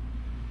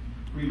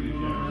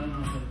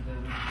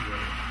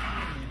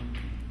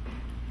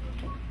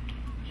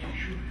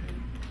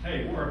 Hey,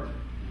 it worked.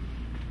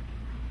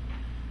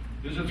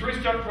 There's a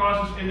 3-step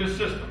process in this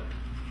system.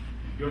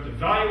 You have to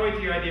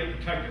evaluate the idea,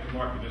 protect it, and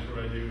market. That's what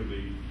I do with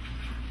the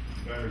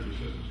Inventor's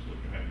Assistance Book.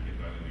 I had to get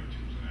that in there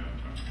too, so now I'm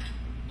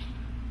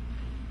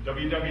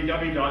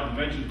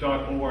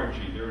www.invention.org.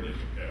 There it is.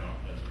 Okay,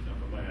 that's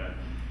enough of my head.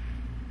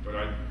 But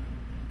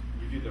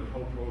we did the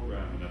whole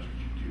program, and that's what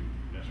you do.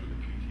 And that's where the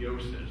PT PTO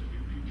says, we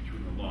read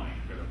between the lines,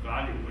 you've got to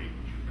evaluate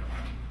what you've got,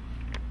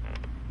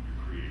 your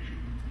creation.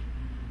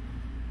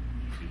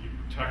 So you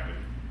protect it.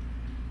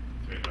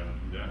 Okay, I'll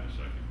do that in a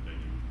second. Then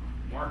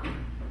you market it.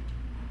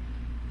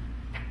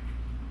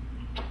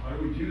 How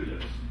do we do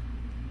this?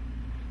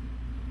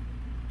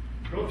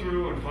 Go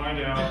through and find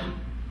out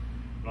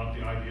about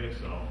the idea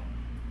itself.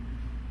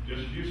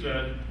 Just as you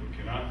said, we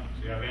cannot,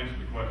 see, I've answered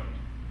the questions.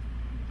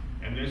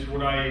 And this is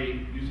what I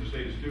used to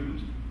say to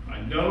students. I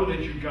know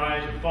that you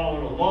guys are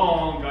following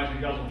along, guys and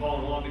gals are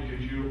following along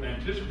because you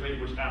anticipate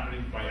what's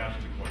happening by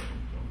asking the question.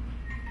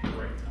 So,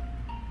 great.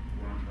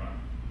 We're on track.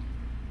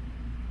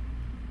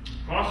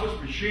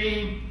 Process,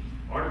 machine,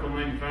 article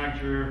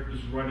manufacturer. This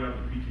is right out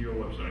of the PTO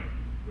website.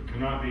 It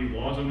cannot be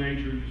laws of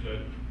nature, you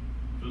said,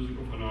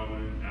 physical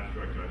phenomenon,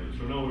 abstract ideas.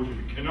 So in other words, if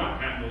you cannot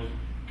patent those,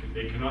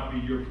 they cannot be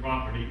your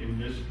property in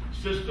this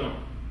system.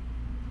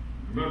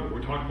 Remember,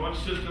 we're talking about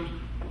systems.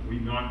 We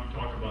not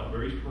talk about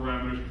various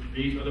parameters.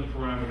 These are the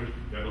parameters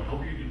that will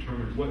help you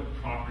determine what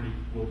property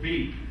will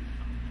be.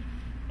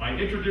 I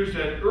introduced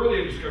that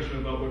earlier discussion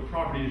about what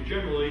property is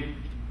generally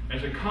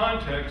as a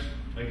context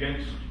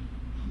against,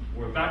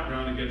 or a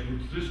background against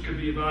which this could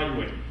be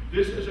evaluated.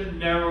 This is a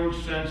narrow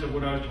sense of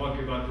what I was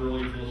talking about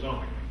earlier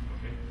philosophically.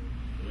 Okay?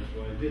 So that's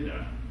why I did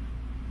that.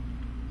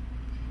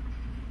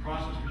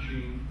 Process,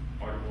 machine,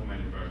 article,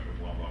 manufacturer,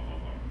 blah, blah, blah,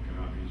 blah. It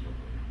cannot be so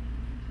clear.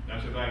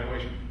 That's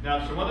evaluation.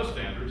 Now, some other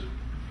standards.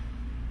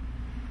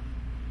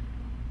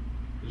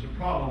 There's a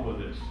problem with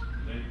this.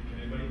 Can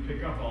anybody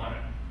pick up on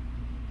it?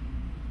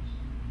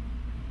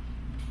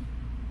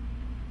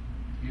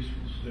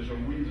 There's a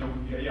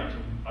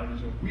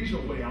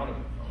weasel way out of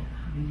it.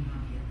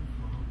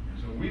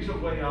 There's a weasel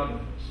way out of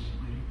this.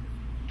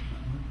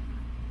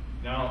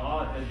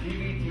 Now, a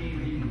DVD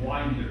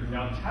rewinder.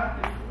 Now,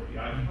 technically,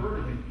 I've heard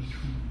of these.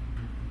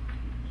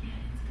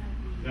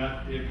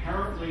 That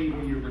apparently,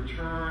 when you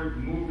return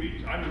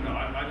movies, I don't know.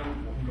 I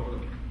don't go to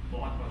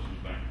Blockbuster's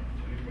bankrupt.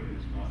 Anybody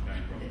that's not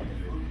bankrupt,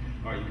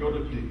 all right, you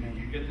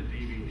get the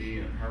DVD,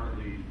 and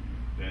apparently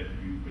that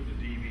you put the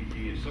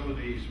DVD in some of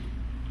these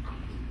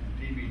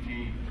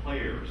DVD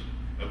players,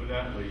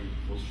 evidently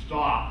will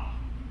stop.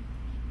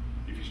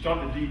 If you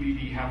stop the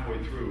DVD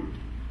halfway through,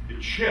 the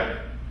chip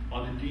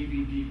on the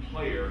DVD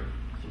player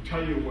will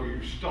tell you where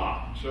you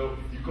stopped. So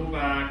you go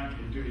back,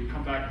 you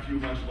come back a few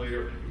months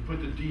later, you put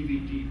the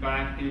DVD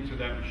back into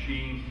that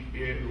machine,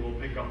 it will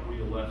pick up where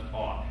you left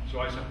off.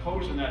 So I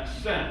suppose in that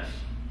sense,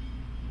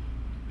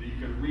 that you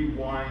can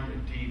rewind a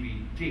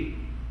DVD.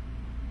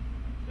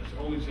 That's the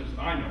only sense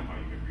I know how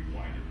you can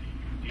rewind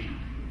a DVD.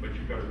 But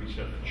you've got to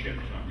reset the chip,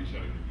 it's not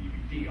resetting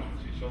the DVD,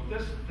 obviously. So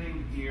this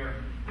thing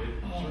here,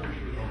 it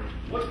certainly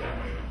doesn't look that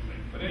way, I don't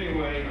think. But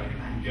anyway, I think you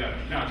can get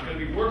it. Now, it's going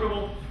to be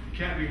workable. It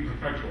can't be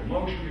perpetual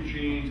motion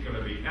machine. It's going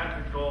to be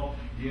ethical.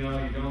 You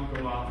know, you don't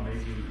go out and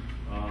making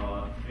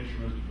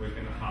instruments to break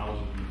into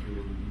houses and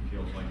do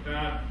details like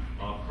that.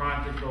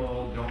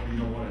 Practical, you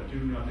don't want to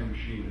do nothing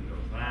machine that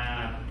does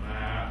that,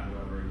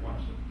 whatever. It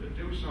wants to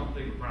do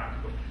something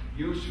practical.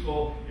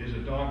 Useful, is a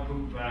dog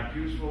poop vac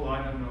useful?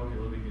 I don't know if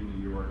you're living in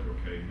New York,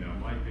 okay, now it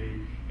might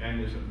be. And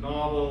is it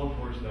novel? Of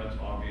course, that's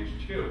obvious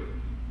too.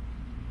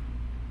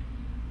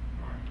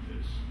 All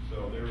right,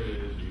 so there it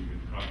is. You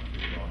can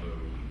concentrate on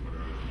those and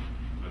whatever.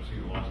 I've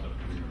seen a lot of stuff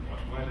coming here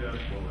across my desk.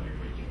 Well,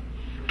 anyway,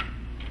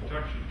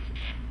 protection.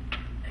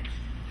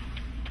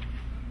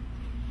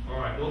 All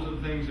right, those are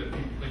the things that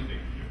people think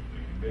they can do.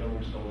 They can bail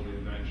themselves the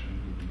invention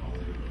and all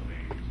the other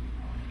things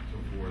and so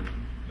forth.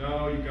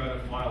 No, you've got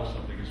to file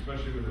something,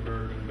 especially with the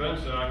American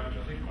Invents Act,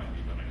 which I think might be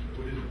the next.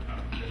 What is it? I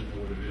don't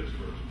know what it is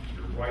first. It's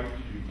your right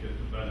to get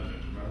the benefits.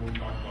 Remember we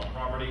talked about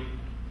property?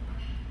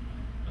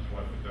 That's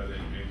why I put that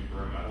in James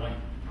Byrne. I like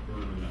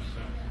Byrne in that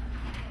sense.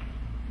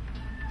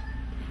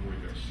 Before he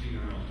got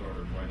senile and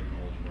started writing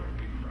all his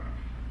right-wing crap.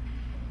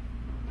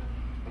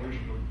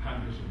 Ownership of the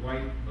patent is the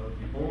right of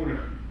the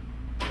owner.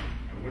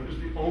 And what is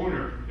the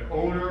owner? The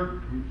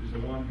owner is the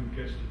one who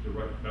gets the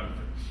direct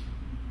benefits.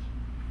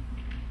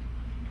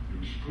 To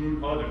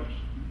exclude others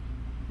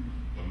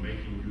from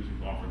making, using,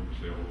 offering for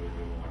sale,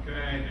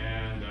 okay,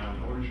 and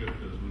ownership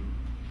does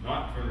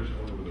not furnish the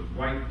owner with a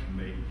right to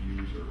make,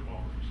 use, or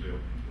offer for sale,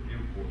 or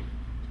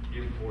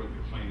import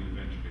the claimed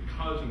invention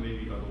because there may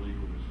be other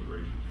legal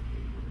considerations.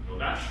 So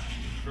that's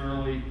a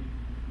fairly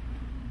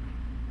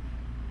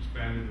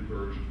expanded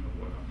version of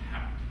what a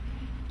patent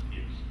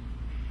is.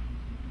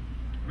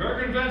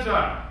 American Invents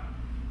Act.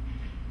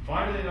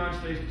 Finally, the United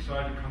States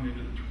decided to come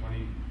into the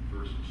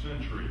 21st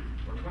century,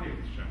 or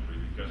 20th century,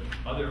 because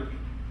other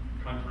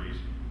countries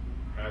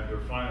had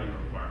their filing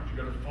requirements.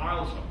 You've got to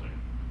file something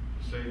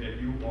to say that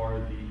you are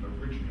the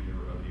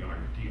originator of the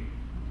idea.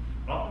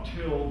 Up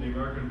until the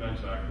American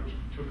Invents Act, which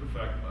took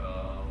effect,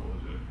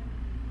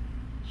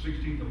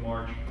 16th of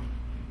March,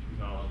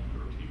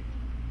 2013.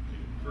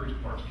 The various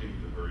parts came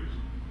to the various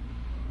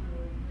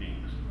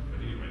beings.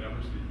 But anyway, that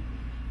was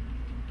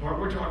the part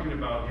we're talking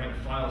about. You had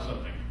to file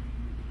something.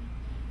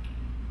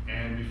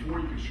 And before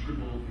you could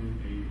scribble in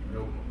a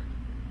notebook,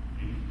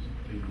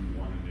 anything you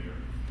wanted there,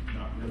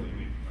 not really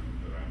anything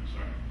that I'm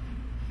saying.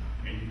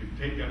 And you could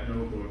take that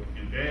notebook,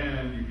 and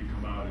then you could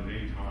come out at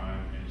any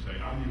time and say,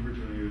 I'm the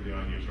originator of the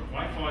idea. So if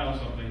I file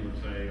something,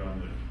 let's say on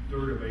the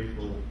 3rd of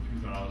April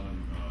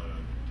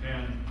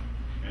 2010,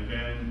 and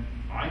then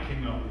I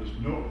came out with this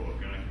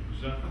notebook, and I could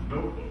present the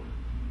notebook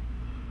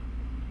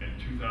in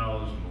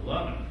 2011,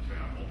 for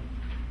example,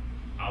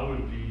 I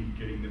would be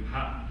getting the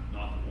patent,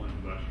 not the one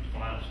who actually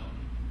filed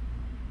something,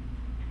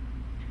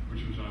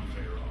 which was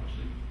unfair,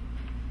 obviously,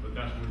 but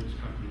that's where this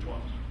country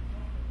was.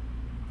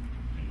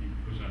 And you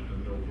could present the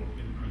notebook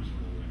in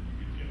principle, and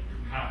you could get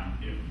your patent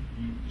if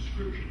the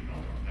description,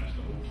 that's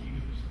the whole key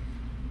to this thing.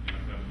 You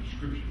have to have a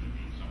description that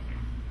means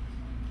something.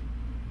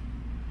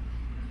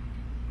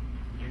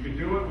 You can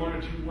do it one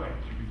or two ways.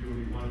 You can do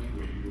it one or two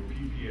ways. You do a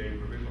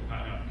PPA, provisional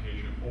patent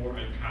application, or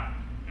a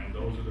patent. And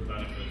those are the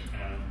benefits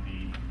and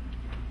the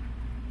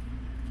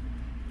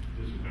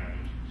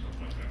disadvantages and stuff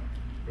like that.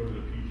 Go to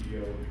the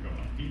PTO, become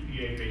a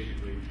PPA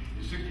basically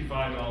is $65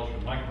 for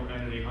a micro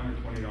entity,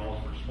 $120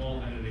 for a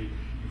small entity.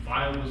 You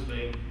file this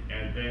thing,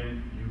 and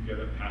then you get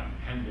a patent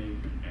pending,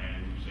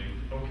 and you say,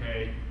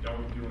 okay,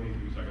 don't do anything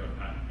because I got a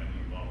patent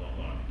pending, blah, blah,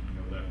 blah. You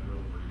know that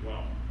drill pretty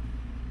well.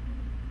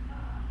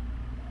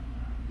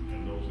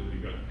 And those that you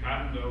got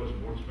patent though is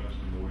more expensive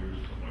than lawyers,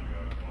 something like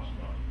that. It costs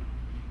about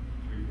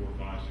 $3,000,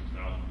 $4,000, $5,000,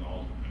 $6,000,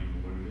 depending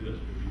on what it is.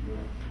 Could be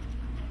more.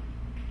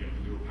 You have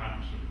to do a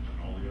patent search and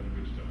all the other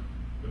good stuff.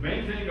 The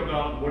main thing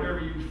about whatever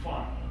you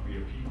file, be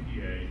a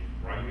PPA,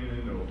 writing it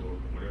in a notebook,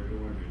 whatever you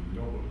want to do, the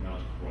notebook now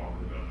is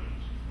corroborative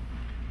evidence.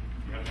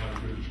 You have to have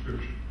a good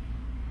description.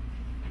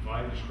 If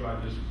I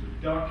describe this as a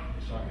duck,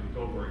 it's not going to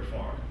go very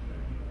far.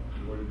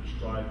 I'm going to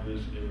describe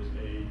this as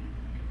a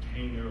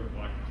container,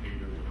 black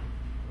container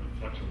with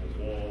flexible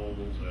walls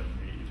that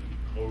needs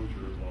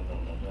enclosure, blah, blah,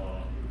 blah,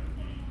 blah. It would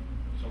be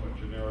somewhat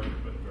generic,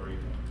 but very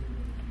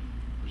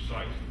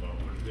precise about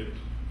what it is.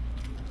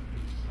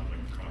 It's not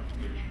like a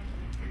contradiction.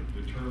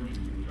 The terms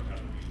you use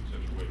have to be in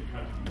such a way. You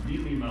have to be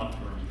really mouth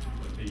terms,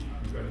 but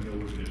you've got to know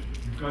what it is.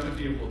 You've got to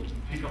be able to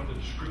pick up the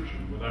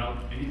description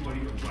without anybody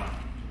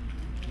around.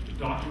 The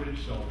document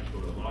itself is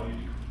going to allow you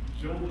to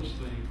fill this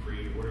thing,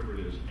 create it, whatever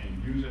it is,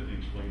 and use it and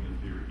explain the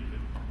theory of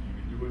it. You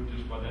can do it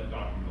just by that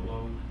document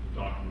alone.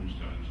 The document's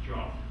done its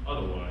job.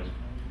 Otherwise,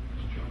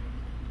 it's junk.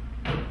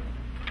 I'll do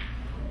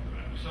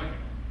that in a second.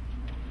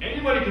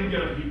 Anybody can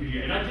get a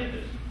PPA, and I did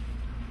this.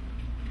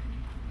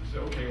 Say,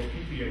 okay, well,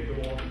 PPA, go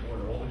on to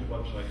all these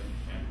websites,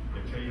 and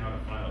they tell you how to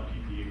file a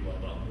PPA, blah,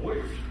 blah,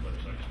 lawyers'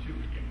 websites, too,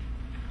 again.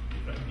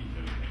 If that means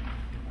anything.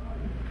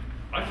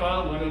 I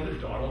filed one under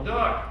Donald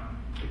Duck,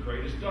 the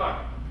greatest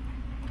duck,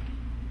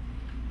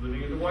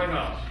 living in the White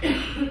House.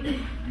 Jimmy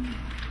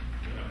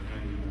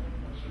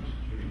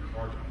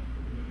Carter,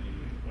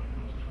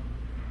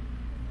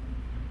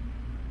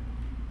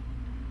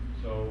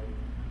 so,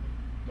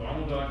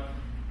 Donald Duck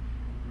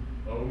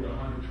owed $120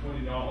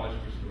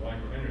 because the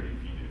micro entity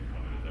fee didn't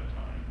come in at that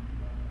time.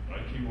 But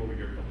I came over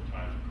here a couple of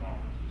times for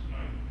conferences, and I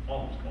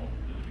almost called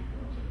the Disney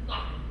World and said,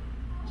 look,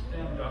 this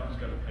damn duck has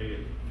got to pay a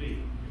fee.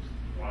 It's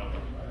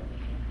wildlife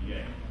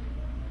PPA.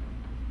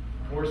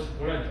 Of course,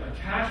 what I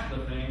attached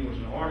to the thing was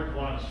an article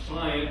out of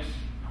Science,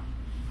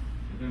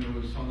 and then there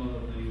was some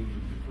other thing.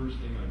 The first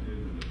thing I did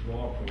in the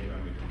draw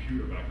program, the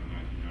computer back in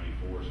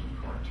 1994, some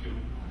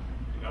cartoon.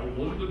 And I would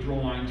look at the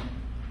drawings,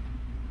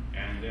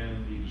 and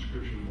then the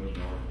description was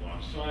an article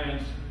on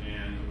Science,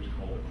 and it was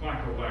called a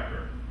Quacker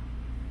Whacker.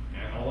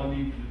 And all I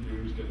needed to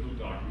do was get those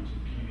documents in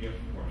PDF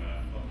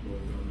format,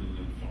 upload them, and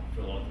then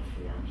fill out the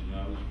forms, and I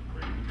was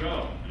ready to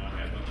go. And I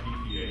had my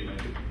PPA, and I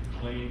could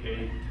claim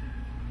a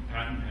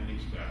patent pending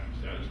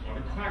status called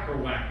a Quacker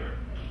Whacker.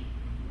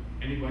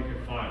 Anybody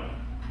could file it.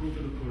 Proof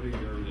of the pudding,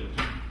 there it is.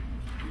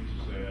 Lisa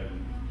said,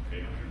 pay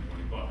 $120.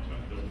 I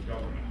billed the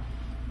government.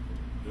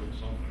 Billed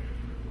somebody.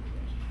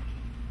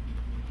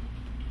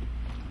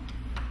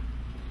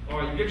 All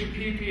right, you get your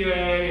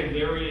PPA, and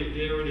there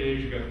it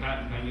is. You got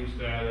patent pending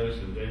status,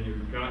 and then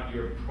you've got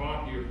your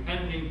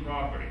pending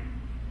property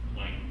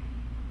claim.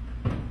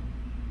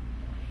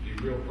 The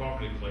real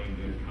property claim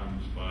then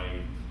comes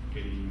by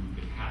getting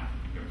the patent.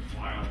 You got to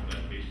file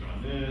that based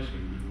on this,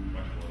 and we do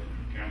much more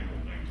mechanical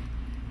things.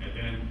 And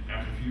then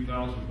after a few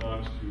 $1,000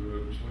 to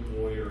a slick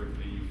lawyer,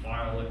 then you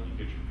file it, you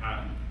get your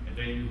patent, and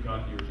then you've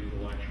got your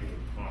intellectual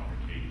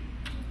property.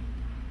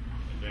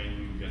 And then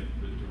you get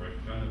the direct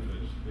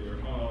benefits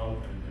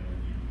thereof, and then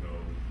you go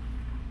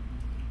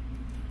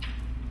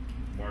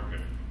market,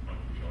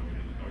 which I'll get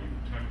into how you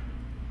protect it.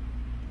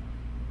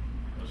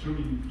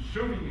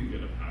 Assuming you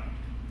get a patent.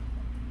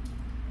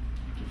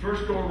 The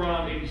first go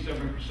around,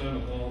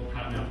 87% of all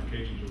patent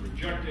applications are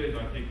rejected.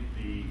 I think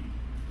the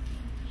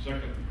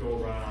second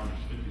go around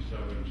is 57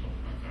 or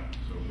something like that.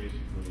 So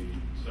basically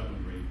 7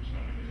 or 8%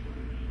 I guess what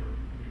it is are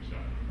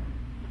accepted.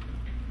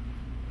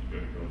 You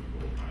got to go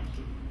through all kinds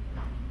of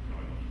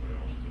God knows what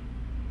else to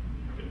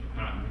get the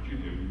patent. What you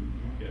do,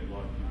 you get a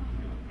lot of people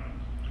who get the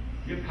patents.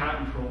 You get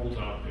patent trolls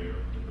out there.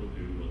 What they'll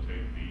do, they'll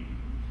take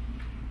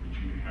what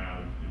you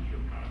have is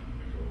your patent.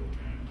 They go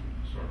and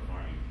start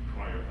finding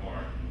prior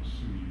art and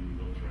sue you.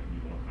 They'll threaten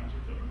you all kinds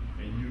of stuff.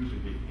 And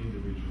usually the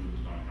individual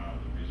does not have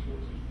the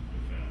resources to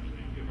defend.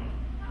 They give up.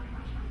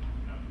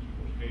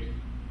 cases.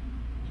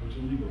 So it's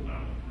a legal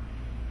battle.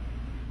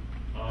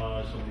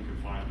 Somebody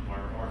could find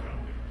prior art out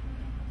there.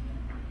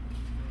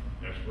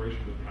 The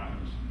expiration of the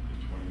patent is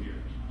 20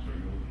 years. So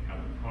you only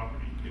have the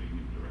property getting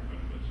you direct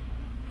benefits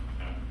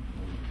at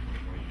more than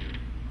 20 years.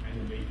 And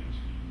the maintenance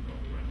of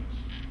the rentals.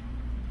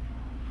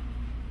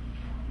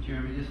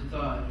 Jeremy, just a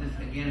thought. This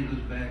again, it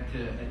goes back to,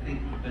 I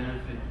think the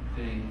benefit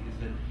thing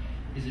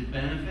is it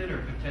benefit or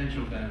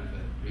potential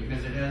benefit?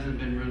 Because it hasn't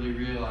been really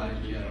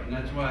realized yet. And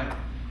that's why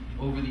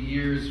over the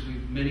years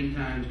we've many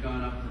times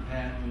gone up the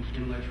patent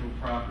intellectual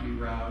property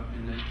route,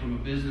 and then from a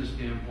business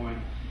standpoint,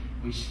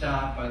 we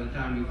stopped by the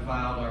time we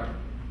filed our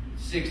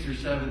 6th or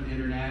 7th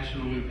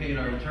international. We paid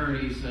our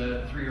attorneys 3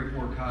 or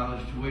 4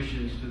 college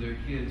tuitions to their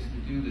kids to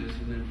do this,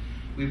 and then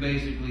we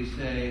basically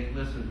say,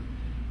 listen,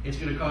 it's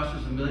going to cost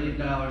us $1 million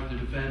to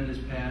defend this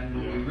patent.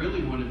 What we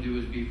really want to do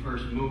is be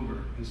first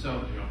mover. And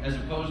so, as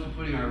opposed to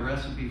putting our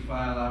recipe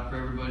file out for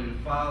everybody to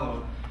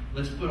follow,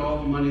 let's put all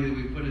the money that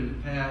we put into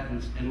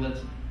patents and let's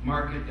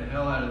market the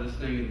hell out of this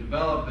thing and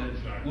develop it.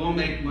 Exactly. We'll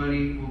make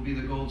money. We'll be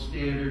the gold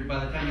standard.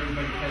 By the time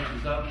everybody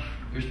catches up,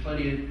 there's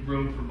plenty of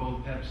room for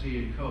both Pepsi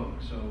and Coke.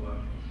 So,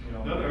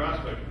 Another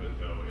aspect of it,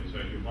 though, is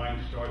that you might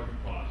start the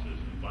process,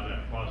 and by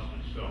that process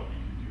itself,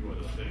 you can do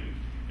other things,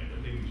 and the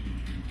things you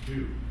do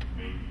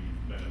may be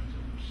benefits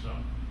of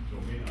themselves.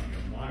 So it may not be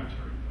a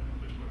monetary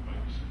benefit, but it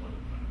might be some other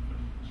benefit,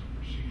 some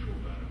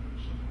procedural benefit,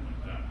 something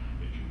like that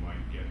you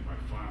might get by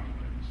filing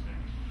these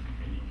things.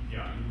 And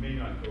you may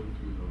not go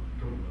to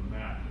the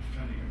mat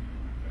defending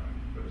anything like that,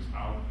 but it's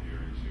out there,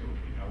 and you say,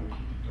 okay, now we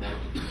keep the doors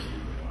open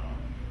for a while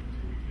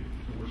until we get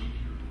the door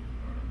secured,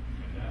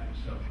 and that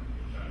itself will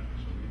be a benefit.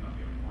 So it may not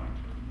be a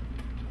monetary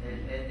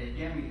benefit.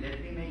 Jeremy, let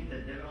me make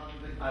the devil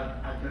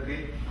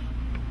advocate.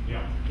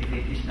 Yeah. If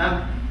it is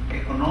not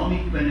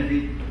economic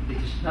benefit, it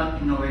is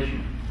not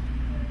innovation.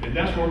 And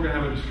that's what we're going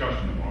to have a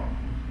discussion tomorrow.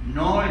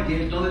 No,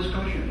 there's no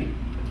discussion.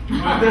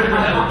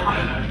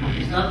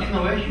 It's not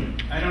innovation.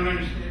 I don't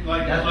understand.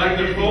 Like That's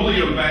the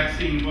polio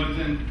vaccine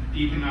wasn't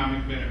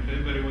economic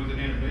benefit, but it was an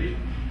innovation.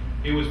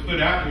 It was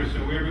put out there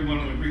so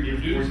everyone would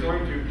reproduce it. We're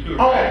going to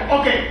Oh,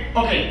 okay,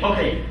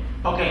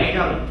 I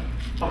got it.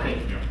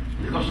 Okay, Yeah.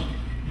 because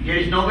there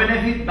is no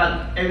benefit,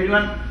 but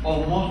everyone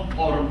or most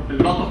or a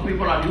lot of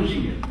people are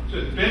using it. So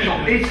it's So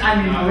benefit. it's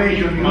an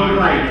innovation. You're not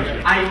right.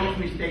 monetary. I was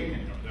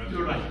mistaken. That's,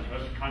 You're right.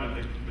 That's kind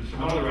of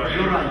some I'm other afraid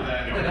You're of right.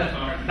 that.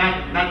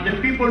 Yeah. But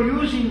the people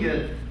using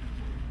it,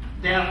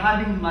 they are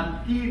having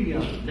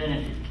material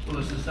benefit well,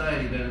 the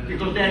society benefits.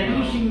 because they are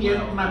using it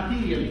Well,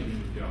 materially.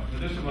 Yeah. So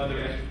there's some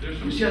other, there's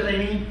some. You see what I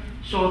mean?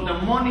 So the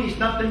money is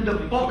not in the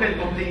pocket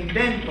of the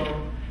inventor,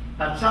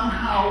 but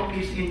somehow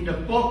is in the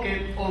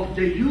pocket of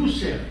the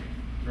user.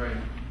 Right.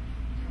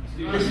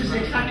 This is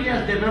exactly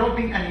as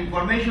developing an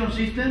information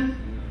system.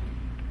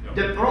 Yeah.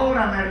 The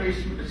programmer is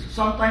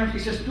sometimes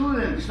is a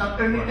student, it's not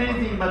earning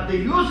anything, but the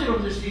user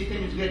of the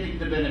system is getting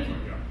the benefit.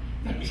 Yeah.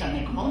 That is an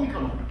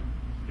economical one.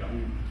 Yeah.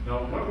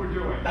 Now, what we're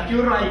doing. But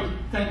you're right.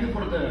 Thank you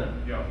for the.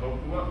 Yeah, but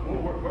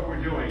what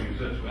we're doing is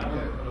this.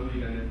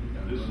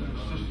 This is the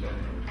system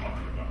that we're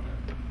talking about.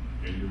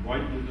 And you're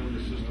right within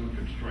the system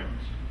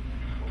constraints.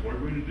 But what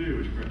we're going to do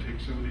is we're going to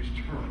take some of these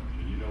terms,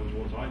 and you know as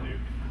well as I do,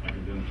 I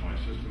can identify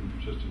system.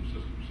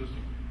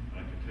 And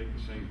I can take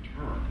the same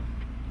term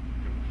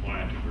and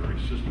apply it to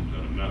various systems at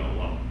a meta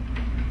level.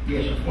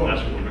 Yes, of And course.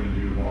 that's what we're going to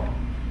do tomorrow.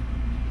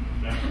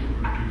 That's what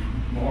we're going to do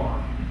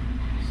tomorrow.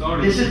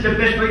 Sorry. This is the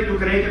best way to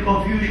create a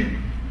confusion.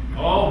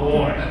 Oh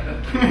boy.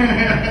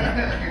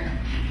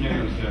 You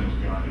can't understand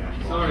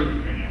what's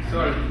going on.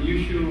 Sorry,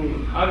 you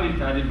should have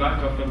it at the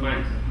back of your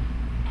mind.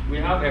 We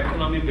have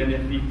economic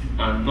benefit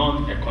and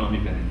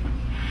non-economic benefit.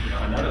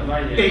 And that's why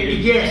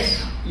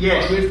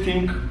Yes. always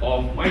think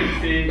of, when you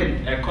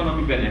say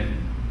economic benefit,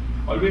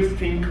 always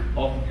think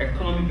of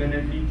economic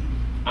benefit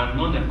and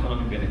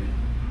non-economic benefit,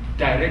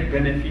 direct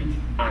benefit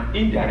and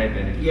indirect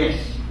benefit.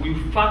 Yes. We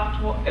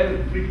factor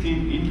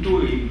everything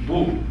into a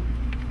bowl.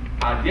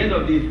 At the end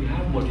of this, we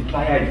have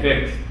multiplier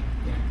effects,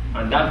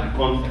 and that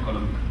becomes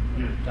economic.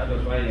 That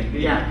was why I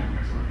engaged. Yeah.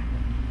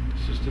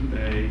 System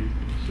A,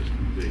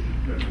 system B.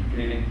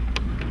 Okay.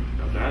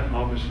 Now that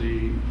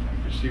obviously,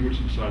 you see what's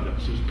inside that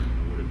system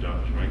and what it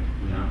does, right?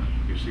 Yeah.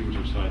 You see what's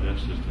inside that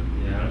system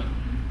and what it Yeah. does.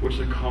 What's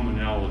the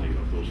commonality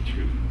of those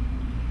two?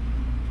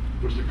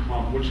 What's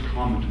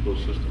common to those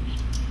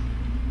systems?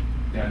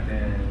 That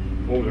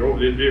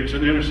It's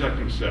an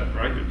intersecting set,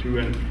 right? The two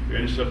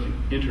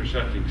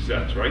intersecting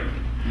sets, right?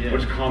 Yeah.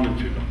 What's common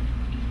to them?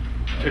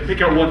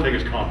 Pick out one thing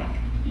is common.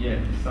 yeah,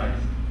 the size.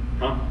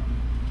 Huh?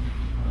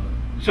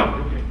 So,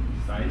 okay.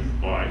 Size.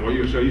 All right, well,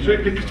 so you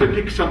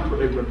pick some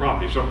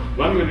property. So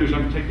what I'm going to do is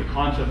I'm going to take the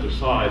concept of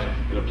size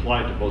and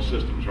apply it to both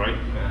systems, right?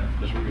 Yeah.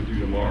 That's what we're going to do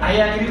tomorrow. I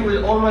agree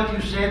with all what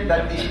you said,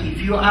 that is if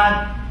you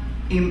add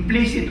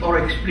implicit or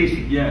explicit.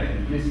 Yeah,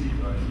 implicit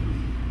or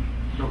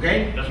explicit.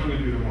 Okay? That's what we're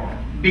going to do tomorrow.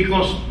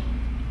 Because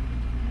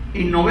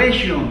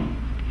innovation,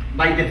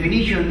 by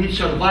definition, needs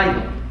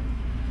survival.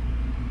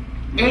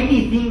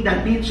 Anything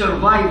that needs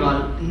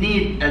survival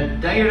needs a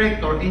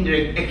direct or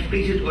indirect,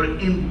 explicit or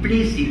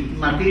implicit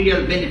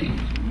material benefit.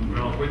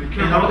 Well, but be in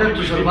careful. order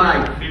to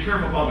survive. Be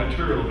careful about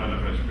material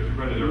benefits,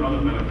 because there are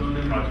other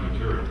benefits besides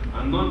material.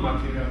 And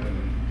non-material benefit.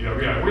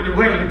 Yeah, yeah, we're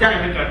Well,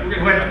 gonna hit that, we're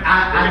gonna well, hit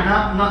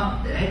that.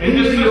 not, In this here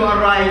you system-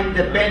 are right,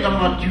 depends on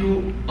what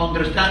you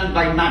understand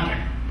by matter.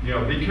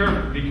 Yeah, be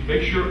careful,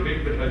 make sure,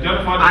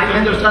 identify the. I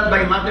understand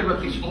by matter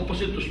what is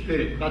opposite to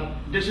spirit, but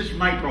this is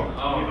my problem.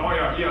 Oh,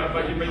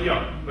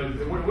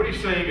 but what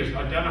he's saying is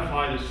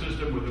identify the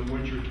system within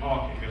which you're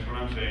talking, that's what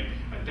I'm saying.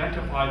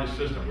 Identify the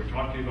system, we're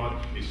talking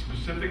about a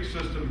specific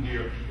system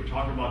here, we're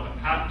talking about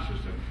the patent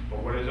system. But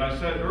what, as I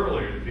said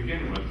earlier to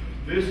begin with,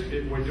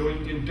 we're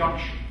doing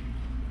induction.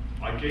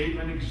 I gave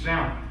an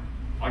example.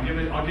 I'll give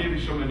you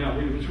some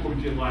examples. This is what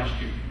we did last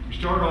year. We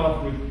start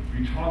off with,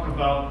 we talk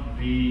about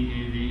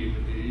the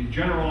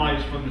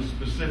generalized from the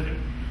specific,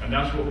 and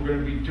that's what we're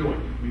going to be doing.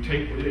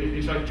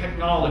 It's like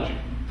technology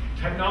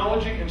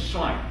and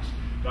science.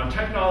 Now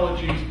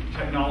technologies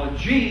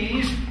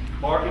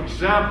are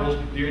examples,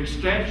 they're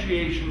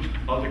instantiations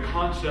of the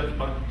concept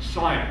of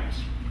science.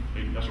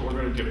 That's what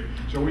we're going to do.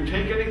 So we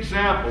take an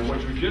example,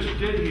 which we just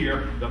did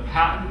here, the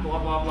patent, blah,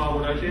 blah, blah,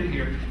 what I did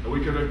here, and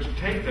we can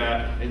take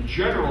that and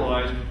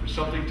generalize for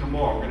something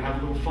tomorrow. We're going to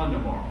have a little fun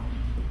tomorrow.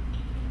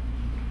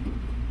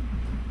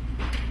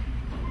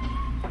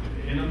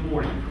 In the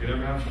morning, we're going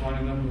to have fun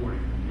in the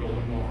morning. We'll go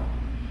tomorrow.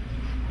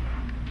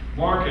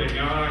 Marketing,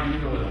 you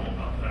know all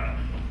about that.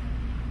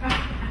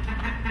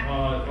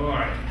 All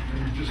right,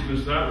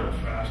 dismiss that real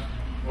fast.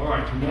 All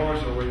right, tomorrow,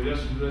 so this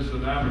is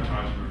an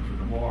advertisement for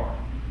tomorrow.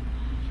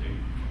 See,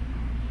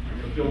 I'm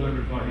going to build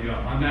everybody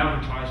up. I'm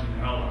advertising the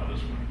hell out of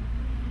this one.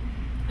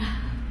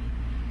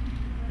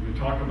 We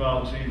talk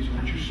about, so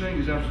what you're saying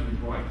is absolutely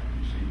right.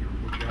 You see,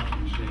 what you're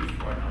absolutely saying is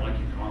right. I like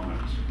your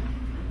comments.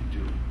 I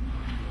do.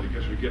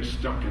 Because we get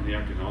stuck in the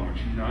economics.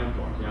 You know, I'm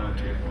going around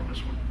the table on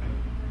this one.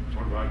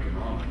 Talk about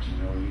economics,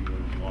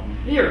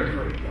 you're a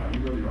great guy, you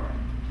really are.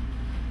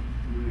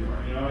 You really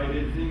are. You know,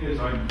 the thing is,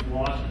 I'm a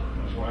philosopher,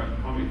 that's where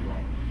I'm coming from.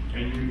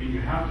 And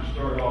you have to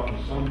start off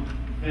with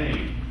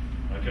something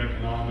like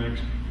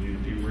economics,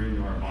 we're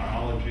in our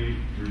biology,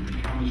 you're in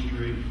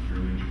chemistry, you're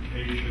in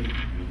education,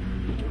 you're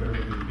in whatever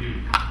it may be.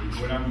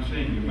 But what I'm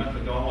saying, the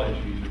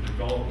methodologies that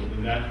develop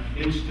within that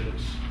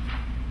instance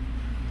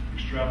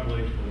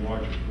extrapolate to the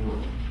larger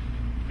world.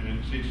 And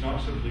it's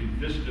not simply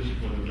this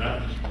discipline or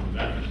that discipline or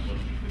that discipline,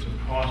 it's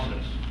a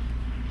process.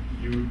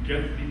 You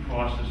get the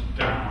process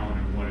down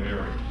in one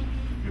area.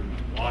 Be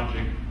it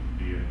logic,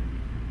 be it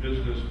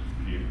business,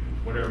 be it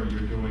whatever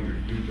you're doing or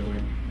you're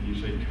doing, and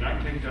you say, can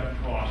I take that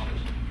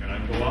process? Can I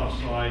go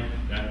outside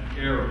that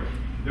area?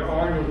 There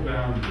are no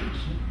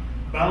boundaries.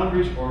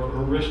 Boundaries are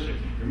heuristic.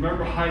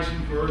 Remember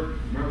Heisenberg?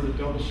 Remember the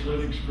double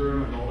slit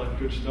experiment and all that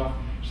good stuff?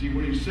 See,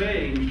 what he's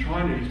saying, he's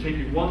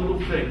taking one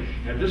little thing,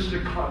 and this is a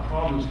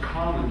problem that's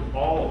common to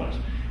all of us.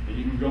 And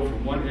you can go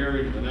from one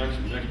area to the next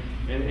and the next.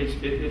 And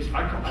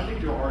I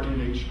think there are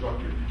innate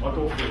structures. I'll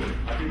go further.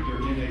 I think there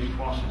are innate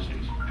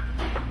processes.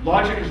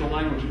 Logic is a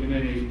language of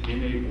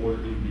innate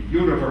order in the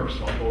universe.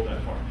 I'll go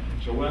that far.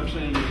 So what I'm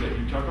saying is that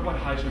you talk about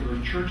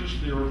Heisenberg, Church's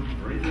theorem,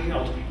 or anything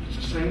else, it's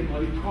the same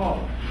bloody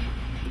problem.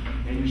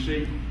 And you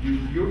say, you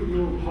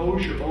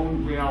impose your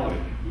own reality.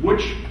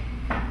 Which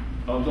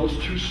of those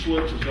two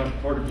slits does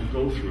that particle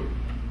go through?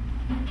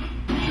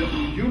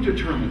 You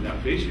determine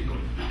that, basically.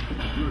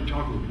 We were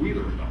talking with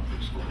Wheeler about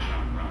this, going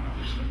round and round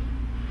on this thing.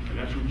 And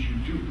that's what you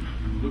do.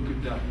 You look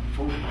at that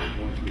photon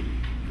going through.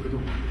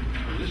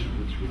 This is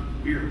what's really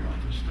weird about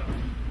this stuff.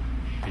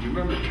 And you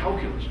remember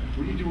calculus.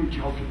 What do you do in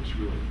calculus,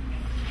 really?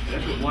 And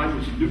that's what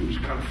Leibniz and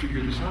Newton kind of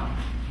figured this out.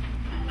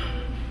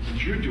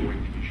 What you're doing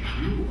is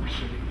you are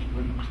setting the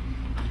limit.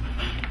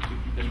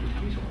 That's what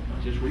he's all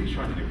about. That's what he's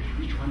trying to do.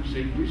 He's trying to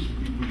say, which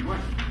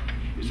right,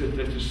 is that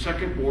the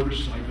second order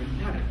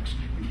cybernetics.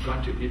 You've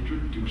got to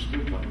introduce the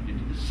limit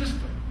into the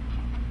system.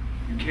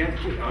 You can't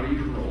put out of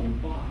your own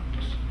box.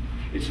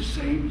 It's the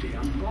same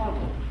damn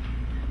problem.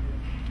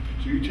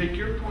 So you take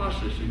your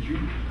process and you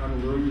kind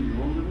of learn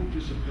your own little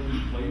discipline,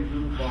 you play your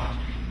little box,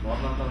 blah,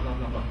 blah, blah, blah,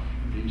 blah, blah.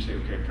 And then you say,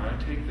 okay, can I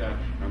take that?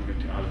 And I'm going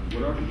to,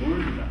 what I've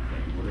learned in that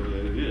thing, whatever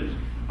that it is,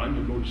 I'm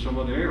going to go to some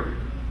other area.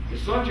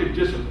 It's not your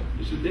discipline.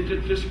 It's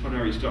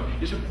interdisciplinary stuff.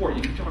 It's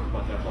important. You can talk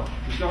about that a lot.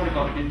 It's not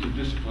about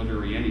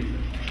interdisciplinary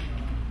anything.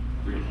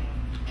 Really.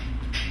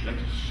 That's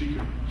the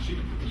secret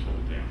of this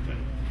whole damn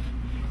thing.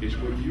 It's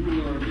what you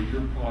learn in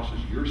your process,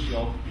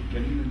 yourself,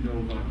 getting to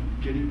know God,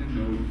 getting to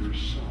know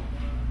yourself.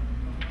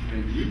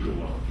 And you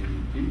go out in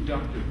an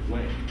inductive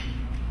way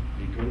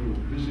and go to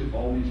visit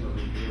all these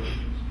other areas.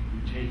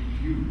 You take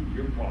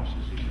your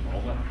processes and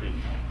all that thing.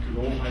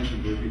 To old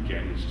Heisenberg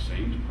again, it's the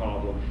same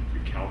problem,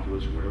 your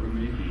calculus, whatever it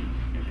may be,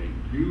 and then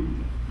you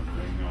are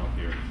going out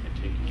there and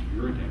taking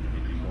your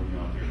identity and going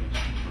out there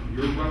from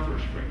your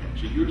reference frame.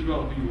 So you're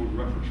developing your own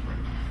reference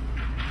frame.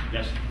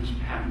 Yes, this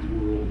patent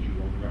world is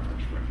your own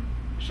reference frame.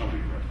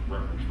 Somebody's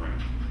reference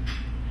frame.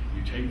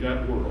 You take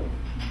that world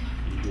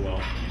and you go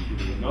out and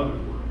you do another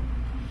world.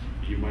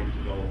 You might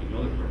develop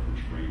another reference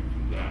frame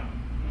from that.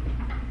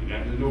 And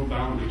there's no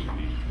boundaries in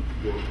these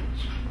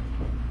worlds.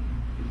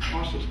 The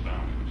process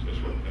boundaries.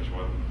 That's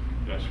what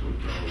That's what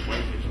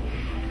White is all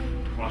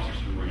about. Process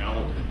of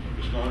reality.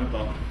 It's not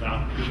about the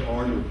boundaries. There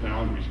are no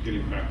boundaries.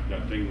 Getting back to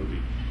that thing with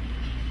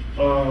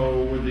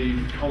the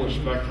color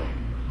spectrum.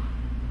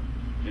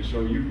 And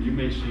so you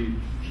may see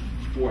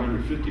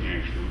 450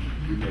 angstroms.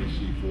 You may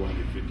see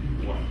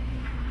 451.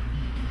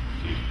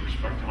 See, it's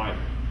perspective.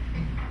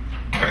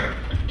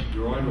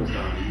 There are no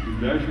boundaries.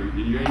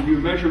 You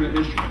measure an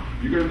instrument.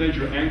 You're going to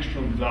measure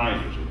angstrom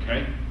values,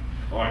 okay?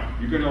 All right,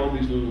 you're going to all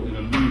these little, in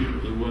a meter,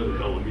 what the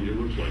hell a meter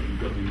looks like. You've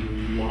got these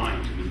little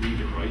lines in the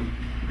meter, right?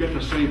 You've got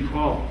the same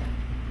problem.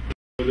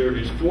 Whether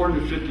it's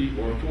 450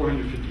 or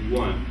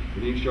 451, and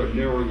then you start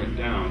narrowing it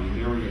down,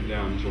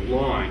 there's a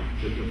line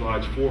that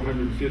divides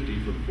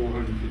 450 from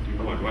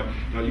 451, right?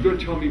 Now you're going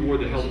to tell me where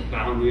the hell the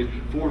boundary is?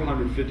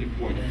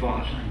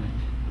 450.5.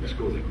 Let's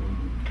go there.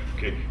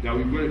 Okay, now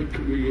you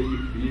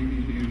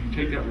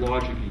take that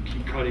logic, you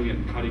keep cutting it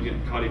and cutting it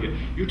and cutting it.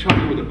 You tell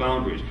me where the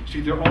boundary is. See,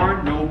 there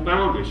are no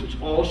boundaries. It's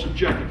all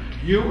subjective.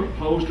 You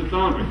impose the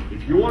boundary.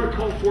 If you want to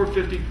call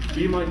 450,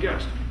 be my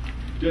guest.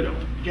 Ditto.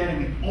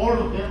 Jeremy, all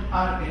of them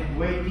are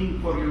waiting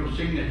for your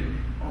signature.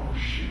 Oh,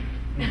 shit.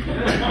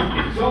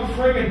 Some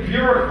friggin'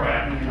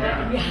 bureaucrat.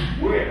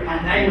 Where?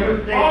 And I will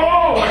take...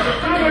 Oh, I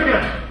just did it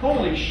again.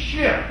 Holy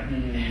shit.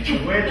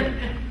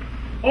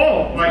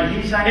 Oh, but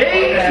he's I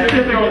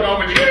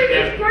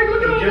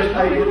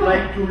would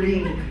like to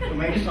link to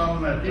make some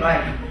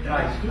tries.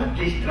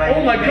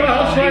 Oh my God,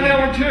 I'll sign that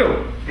one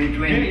too.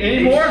 Between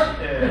any this, more?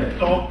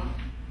 Talk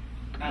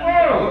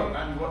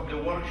and the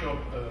workshop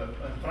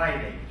on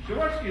Friday.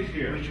 Shavatsky's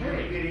here. Which will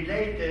be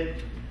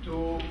related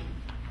to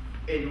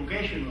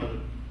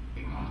educational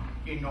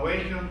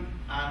innovation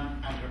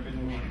and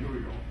entrepreneurship. Here we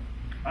go.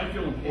 I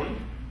feel important.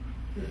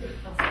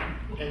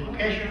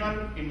 Educational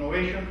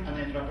innovation and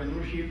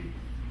entrepreneurship.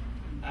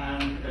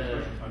 And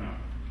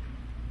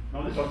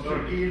Dr.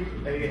 Gill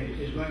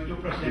is going to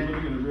present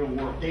living in the real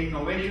world. the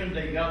innovation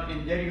they got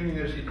in their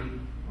university.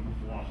 I'm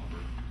a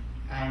philosopher.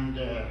 And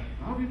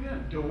How have you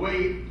been? the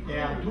way they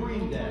are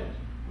doing that.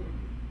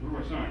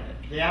 Where do I sign?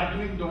 They are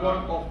doing the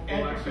work of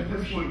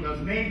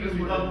entrepreneurship, maybe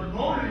without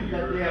knowing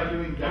that they are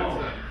doing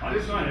that. I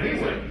sign it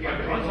anyway.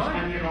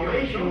 And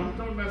innovation,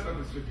 Don't mess up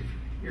the certificate.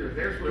 Here,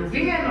 there's where to it's...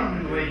 be an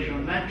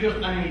innovation, not just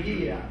an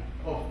idea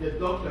of the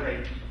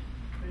doctorate,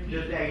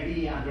 just the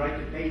idea and write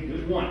a paper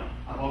There's one.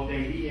 about the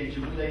idea and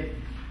so they,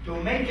 to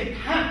make it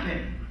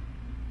happen,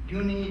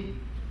 you need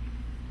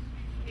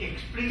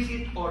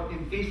explicit or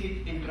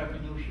implicit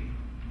entrepreneurship.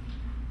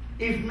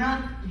 If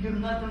not, you're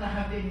not going to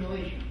have the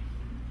innovation.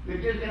 You're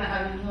just going to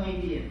have no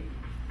idea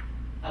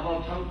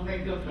about how to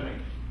make doctorate.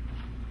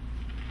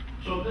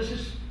 So this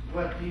is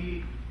what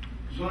he's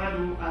going to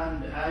do,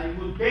 and I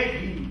would beg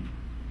him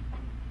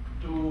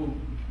to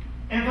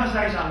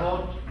emphasize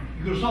about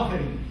your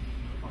suffering.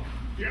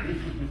 Yeah.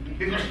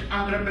 Because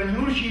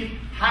entrepreneurship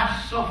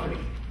has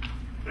suffering,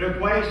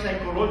 requires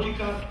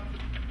psychological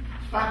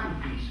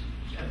faculties,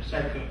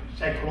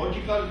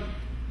 psychological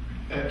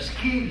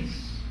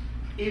skills,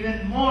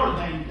 even more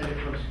than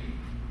intellectual skills.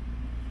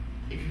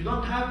 If you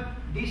don't have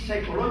this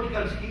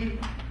psychological skill,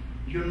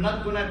 you're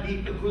not going to be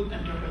a good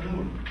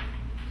entrepreneur.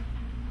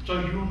 So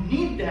you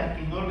need that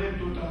in order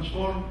to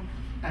transform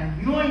a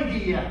new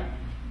idea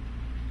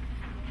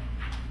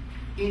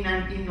in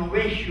an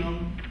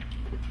innovation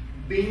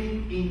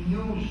being in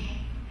use.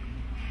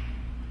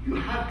 You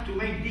have to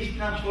make this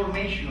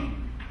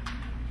transformation.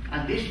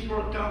 And this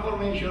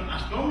transformation,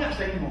 as long as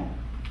I know,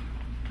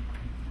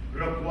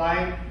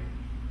 require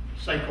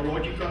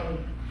psychological,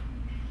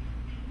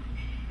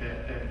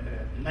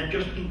 not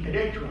just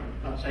intellectual,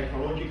 but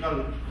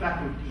psychological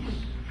faculties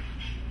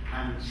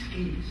and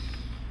skills.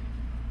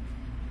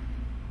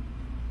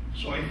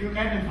 So if you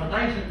can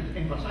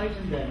emphasize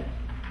in that,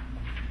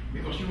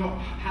 because you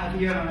have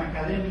here an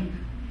academic,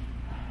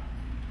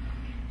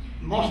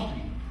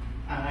 mostly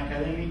an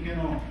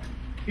academic,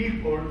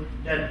 people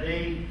that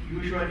they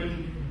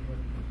usually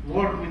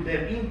work with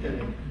their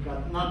intellect,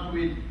 but not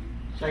with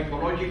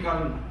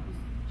psychological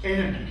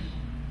energies.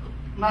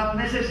 Not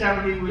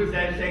necessarily with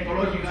their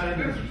psychological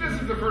energies.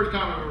 This is the first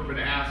time I've ever been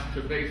asked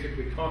to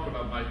basically talk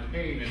about my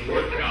pain in a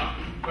workshop,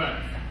 but...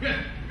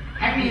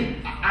 I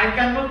mean, I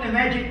cannot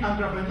imagine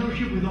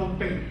entrepreneurship without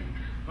pain.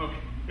 Okay.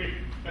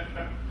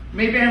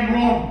 Maybe I'm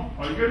wrong.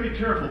 Oh, you got to be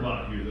careful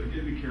about it here. You got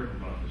to be careful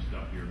about this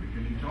stuff here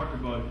because you talked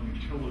about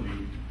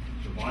utility,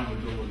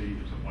 survivability,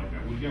 and stuff like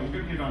that. We're going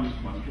to get on this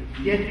month.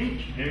 Get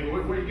rich. Hey,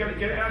 you got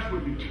to ask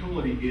what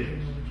utility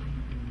is.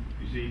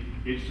 You see,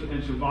 it's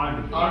and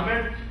survivability.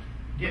 Albert,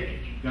 get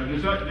rich. Now,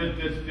 there's